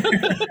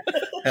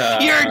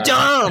 You're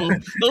dumb.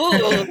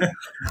 Ooh.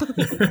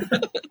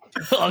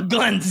 Oh,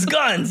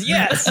 guns,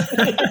 yes.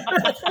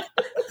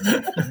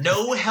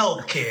 No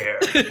health care.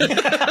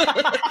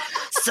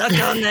 Suck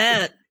on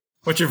that.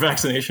 What's your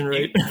vaccination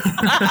rate?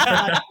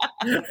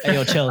 Hey,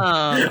 yo, chill.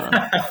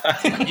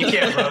 You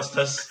can't roast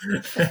us.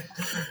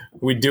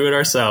 We do it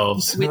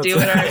ourselves. We do it Do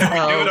it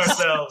ourselves.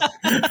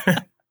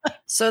 ourselves.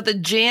 So the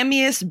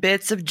jammiest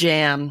bits of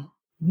jam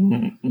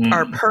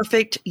are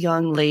perfect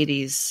young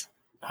ladies.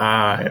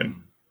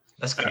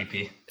 That's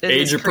creepy. It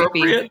Age is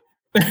creepy. appropriate?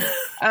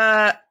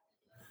 I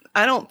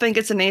don't think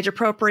it's an age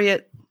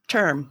appropriate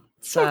term.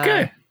 It's,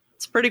 Okay.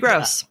 It's pretty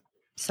gross.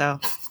 So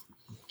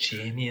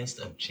Jammiest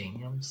of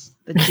jams?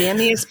 the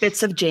jammiest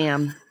bits of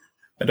jam.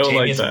 I don't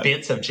like Jammiest that.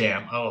 bits of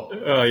jam. Oh,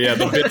 Oh, yeah,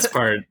 the bits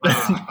part.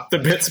 The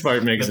bits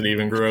part makes it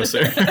even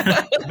grosser.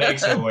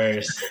 makes it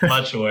worse.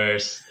 Much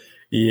worse.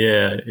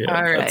 Yeah.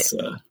 All right. Let's,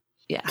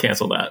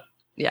 cancel that.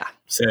 Yeah.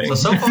 Saying.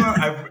 So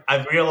far,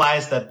 I've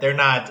realized that they're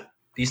not.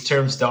 These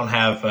terms don't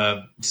have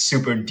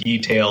super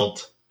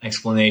detailed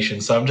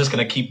explanation. So I'm just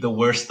gonna keep the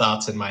worst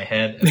thoughts in my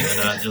head and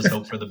then just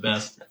hope for the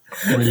best.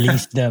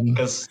 Release them.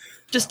 Because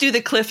Just do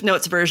the Cliff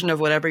Notes version of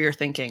whatever you're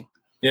thinking.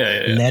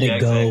 Yeah. Let it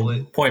go.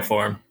 Exactly. Point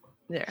form.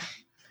 There.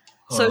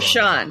 So,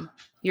 Sean,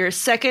 your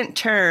second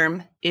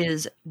term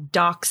is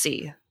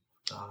doxy.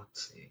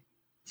 Doxy.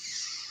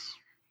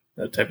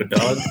 That type of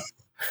dog.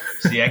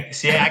 See,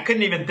 I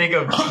couldn't even think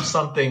of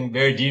something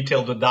very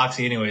detailed with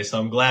doxy anyway, so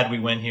I'm glad we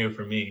went here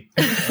for me.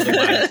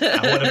 Otherwise,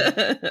 I would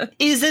have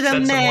Is it a said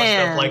some more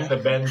man? stuff like the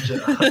bench.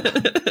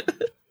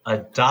 A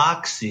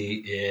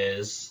doxy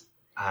is,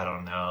 I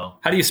don't know,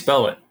 How do you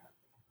spell it?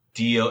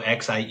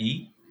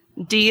 DOXIE?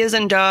 D is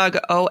in dog,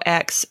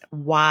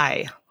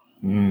 OXY.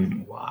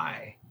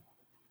 Why?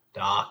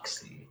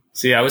 Doxy.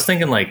 See, I was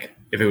thinking like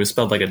if it was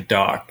spelled like a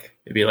dock,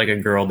 it'd be like a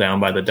girl down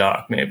by the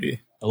dock,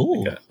 maybe.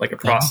 Oh, Like a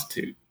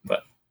prostitute,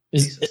 but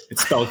is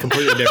it's spelled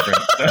completely different.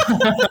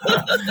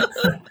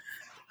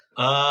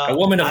 A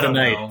woman of I the don't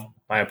night. know.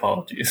 My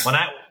apologies. When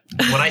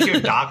I hear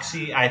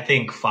doxy, I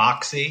think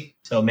foxy.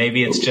 So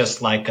maybe it's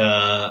just like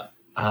a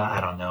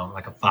I don't know,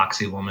 like a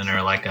foxy woman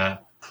or like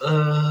a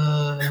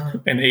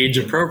An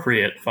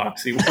age-appropriate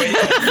foxy.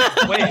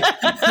 wait.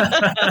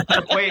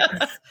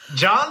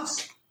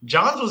 John's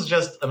was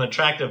just an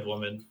attractive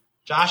woman.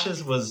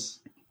 Josh's was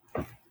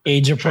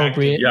age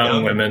appropriate.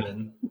 Young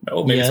women.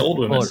 Oh, maybe it's old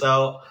women.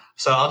 So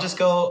I'll just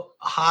go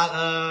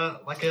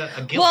hot, like a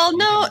guilt. Well,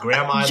 no,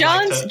 grandma.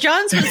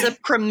 John's was a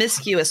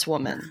promiscuous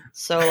woman,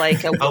 so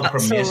like a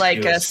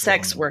promiscuous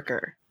sex woman.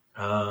 worker.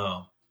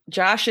 Oh,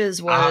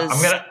 Josh's I'm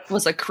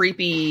was a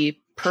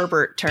creepy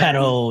pervert term.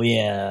 Pedo,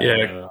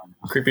 yeah.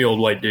 Creepy old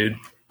white dude.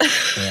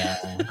 Yeah.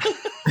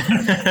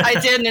 I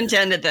didn't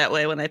intend it that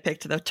way when I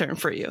picked the term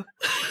for you.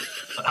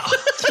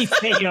 She's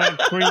taking a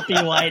creepy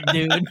white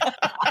dude.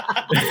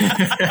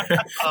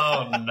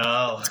 oh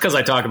no! It's because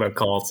I talk about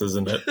cults,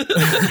 isn't it?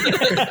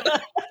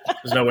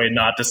 There's no way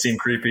not to seem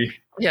creepy.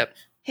 Yep.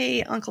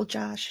 Hey, Uncle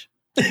Josh.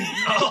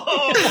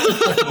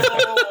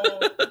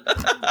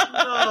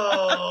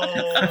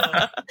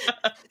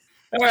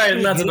 All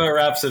right, that's about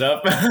wraps it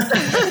up.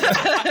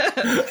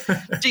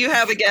 Do you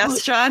have a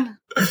guess, Sean?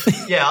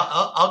 Yeah,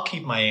 I'll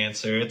keep my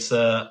answer. It's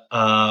a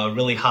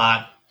really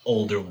hot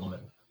older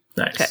woman.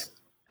 Nice. Okay.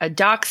 A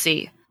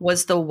doxy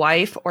was the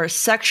wife or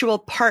sexual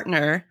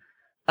partner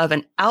of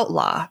an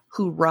outlaw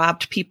who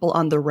robbed people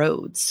on the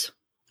roads.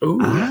 Ooh,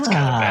 That's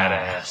kind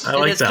of badass. I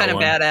like it is that kind of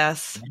one.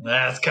 badass.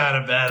 That's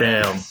kind of badass.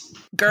 Damn.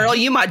 Girl,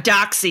 you my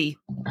doxy.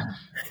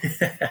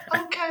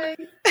 Okay.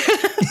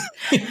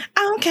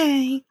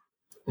 Okay.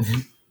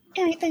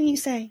 Anything you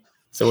say.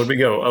 So would we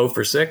go 0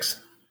 for 6?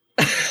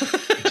 Did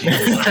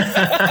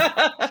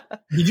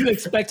you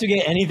expect to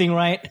get anything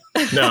right?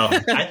 No.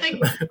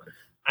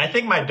 I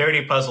think my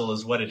dirty puzzle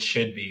is what it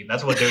should be.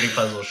 That's what dirty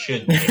puzzle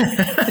should be.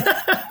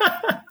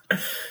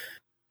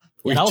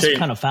 We That was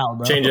kind of foul,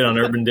 bro. Change it on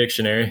Urban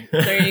Dictionary.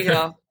 There you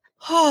go.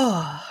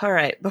 All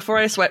right. Before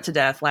I sweat to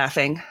death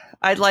laughing,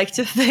 I'd like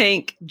to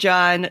thank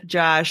John,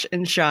 Josh,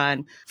 and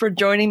Sean for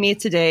joining me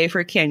today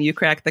for Can You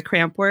Crack the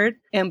Cramp Word?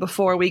 And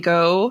before we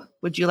go,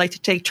 would you like to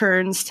take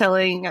turns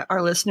telling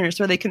our listeners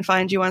where they can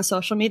find you on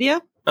social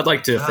media? I'd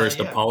like to first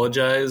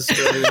apologize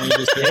for everything you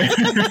just said.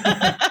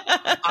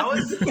 I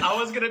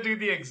was gonna do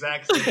the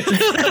exact same.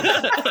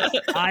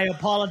 I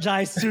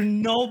apologize to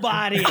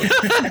nobody.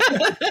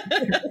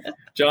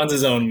 John's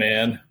his own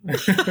man.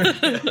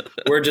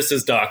 We're just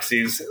his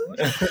doxies.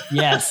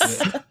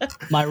 Yes.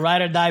 My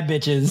ride or die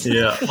bitches.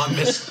 Yeah.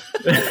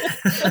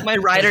 My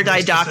ride or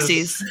die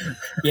doxies.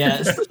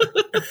 Yes.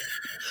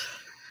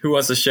 Who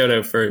wants to shout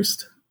out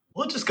first?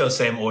 We'll just go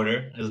same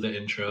order as the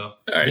intro. All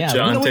right, Yeah,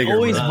 John, take it.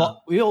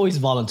 we always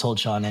voluntold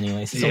Sean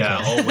anyways. It's Yeah,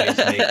 okay. always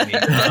make me.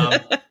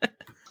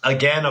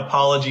 Again,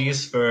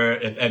 apologies for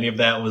if any of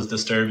that was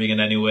disturbing in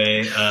any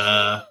way.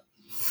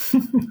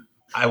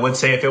 I would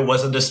say if it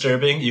wasn't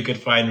disturbing, you could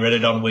find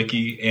Reddit on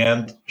Wiki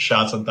and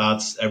Shots and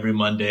Thoughts every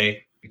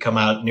Monday. We come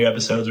out new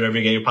episodes wherever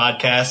you get your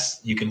podcasts.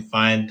 You can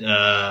find,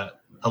 I'll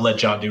let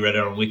John do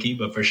Reddit on Wiki,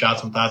 but for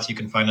Shots and Thoughts, you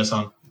can find us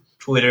on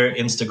Twitter,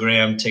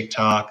 Instagram,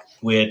 TikTok,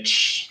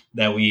 Twitch,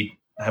 that we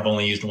have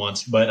only used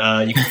once.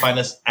 But you can find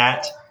us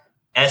at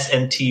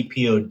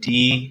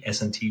SNTPOD,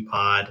 SNT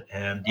Pod.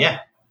 And yeah,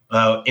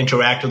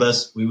 interact with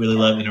us. We really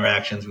love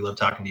interactions. We love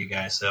talking to you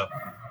guys. So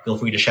feel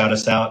free to shout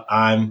us out.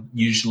 I'm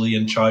usually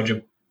in charge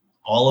of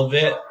all of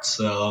it.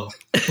 So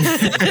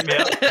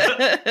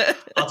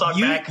I'll talk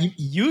back.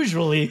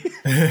 Usually.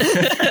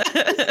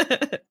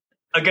 A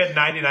good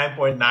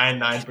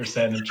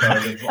 99.99% in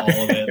charge of all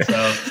of it.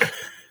 So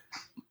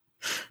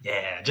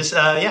yeah, just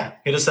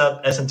hit us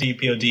up,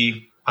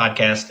 SNTPOD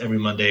podcast every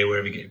Monday,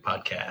 wherever you get your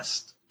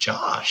podcast.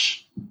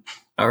 Josh.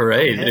 All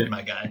right. Go ahead,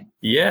 my guy.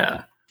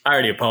 Yeah. I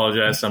already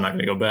apologized, so I'm not going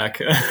to go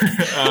back.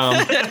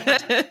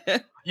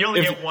 You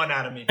only get one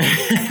out of me.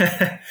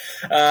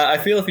 I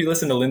feel if you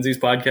listen to Lindsay's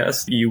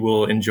podcast, you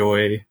will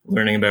enjoy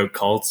learning about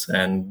cults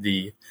and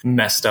the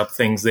messed up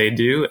things they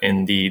do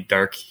in the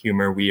dark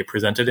humor we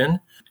present it in.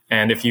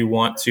 And if you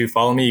want to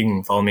follow me, you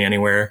can follow me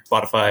anywhere,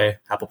 Spotify,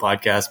 Apple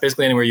Podcasts,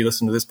 basically anywhere you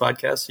listen to this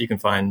podcast. You can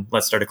find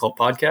Let's Start a Cult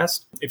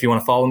Podcast. If you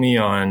want to follow me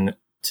on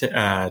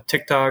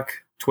TikTok,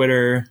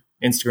 Twitter,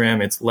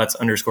 Instagram, it's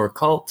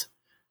Let's_cult.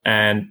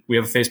 And we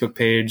have a Facebook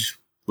page,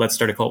 Let's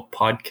Start a Cult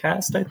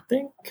Podcast, I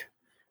think.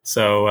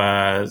 So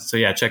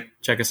yeah,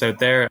 check us out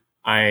there.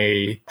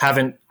 I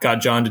haven't got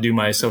John to do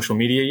my social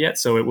media yet,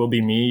 so it will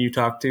be me you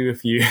talk to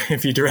if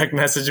you direct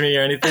message me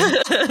or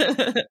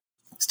anything.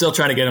 Still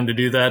trying to get him to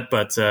do that,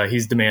 but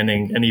he's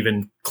demanding an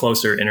even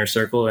closer inner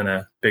circle and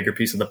a bigger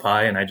piece of the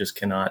pie, and I just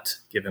cannot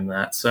give him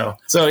that. So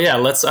yeah,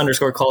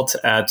 Let's_cult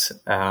at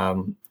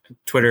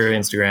Twitter,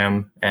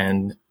 Instagram,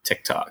 and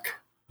TikTok.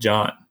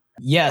 John.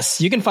 Yes,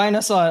 you can find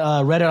us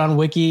on Reddit on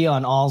Wiki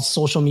on all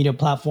social media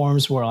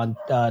platforms. We're on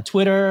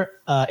Twitter,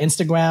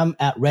 Instagram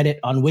at Reddit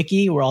on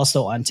Wiki. We're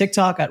also on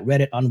TikTok at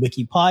Reddit on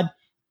Wiki Pod.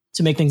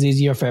 To make things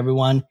easier for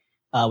everyone,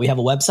 we have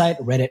a website,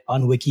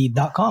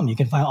 redditonwiki.com. You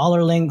can find all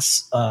our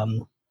links,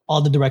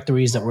 all the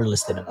directories that we're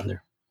listed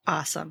under.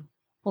 Awesome.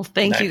 Well,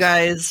 thank you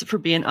guys for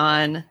being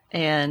on.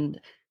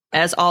 And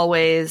as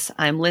always,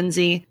 I'm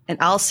Lindsay, and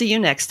I'll see you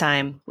next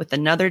time with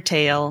another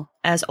tale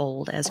as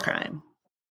old as crime.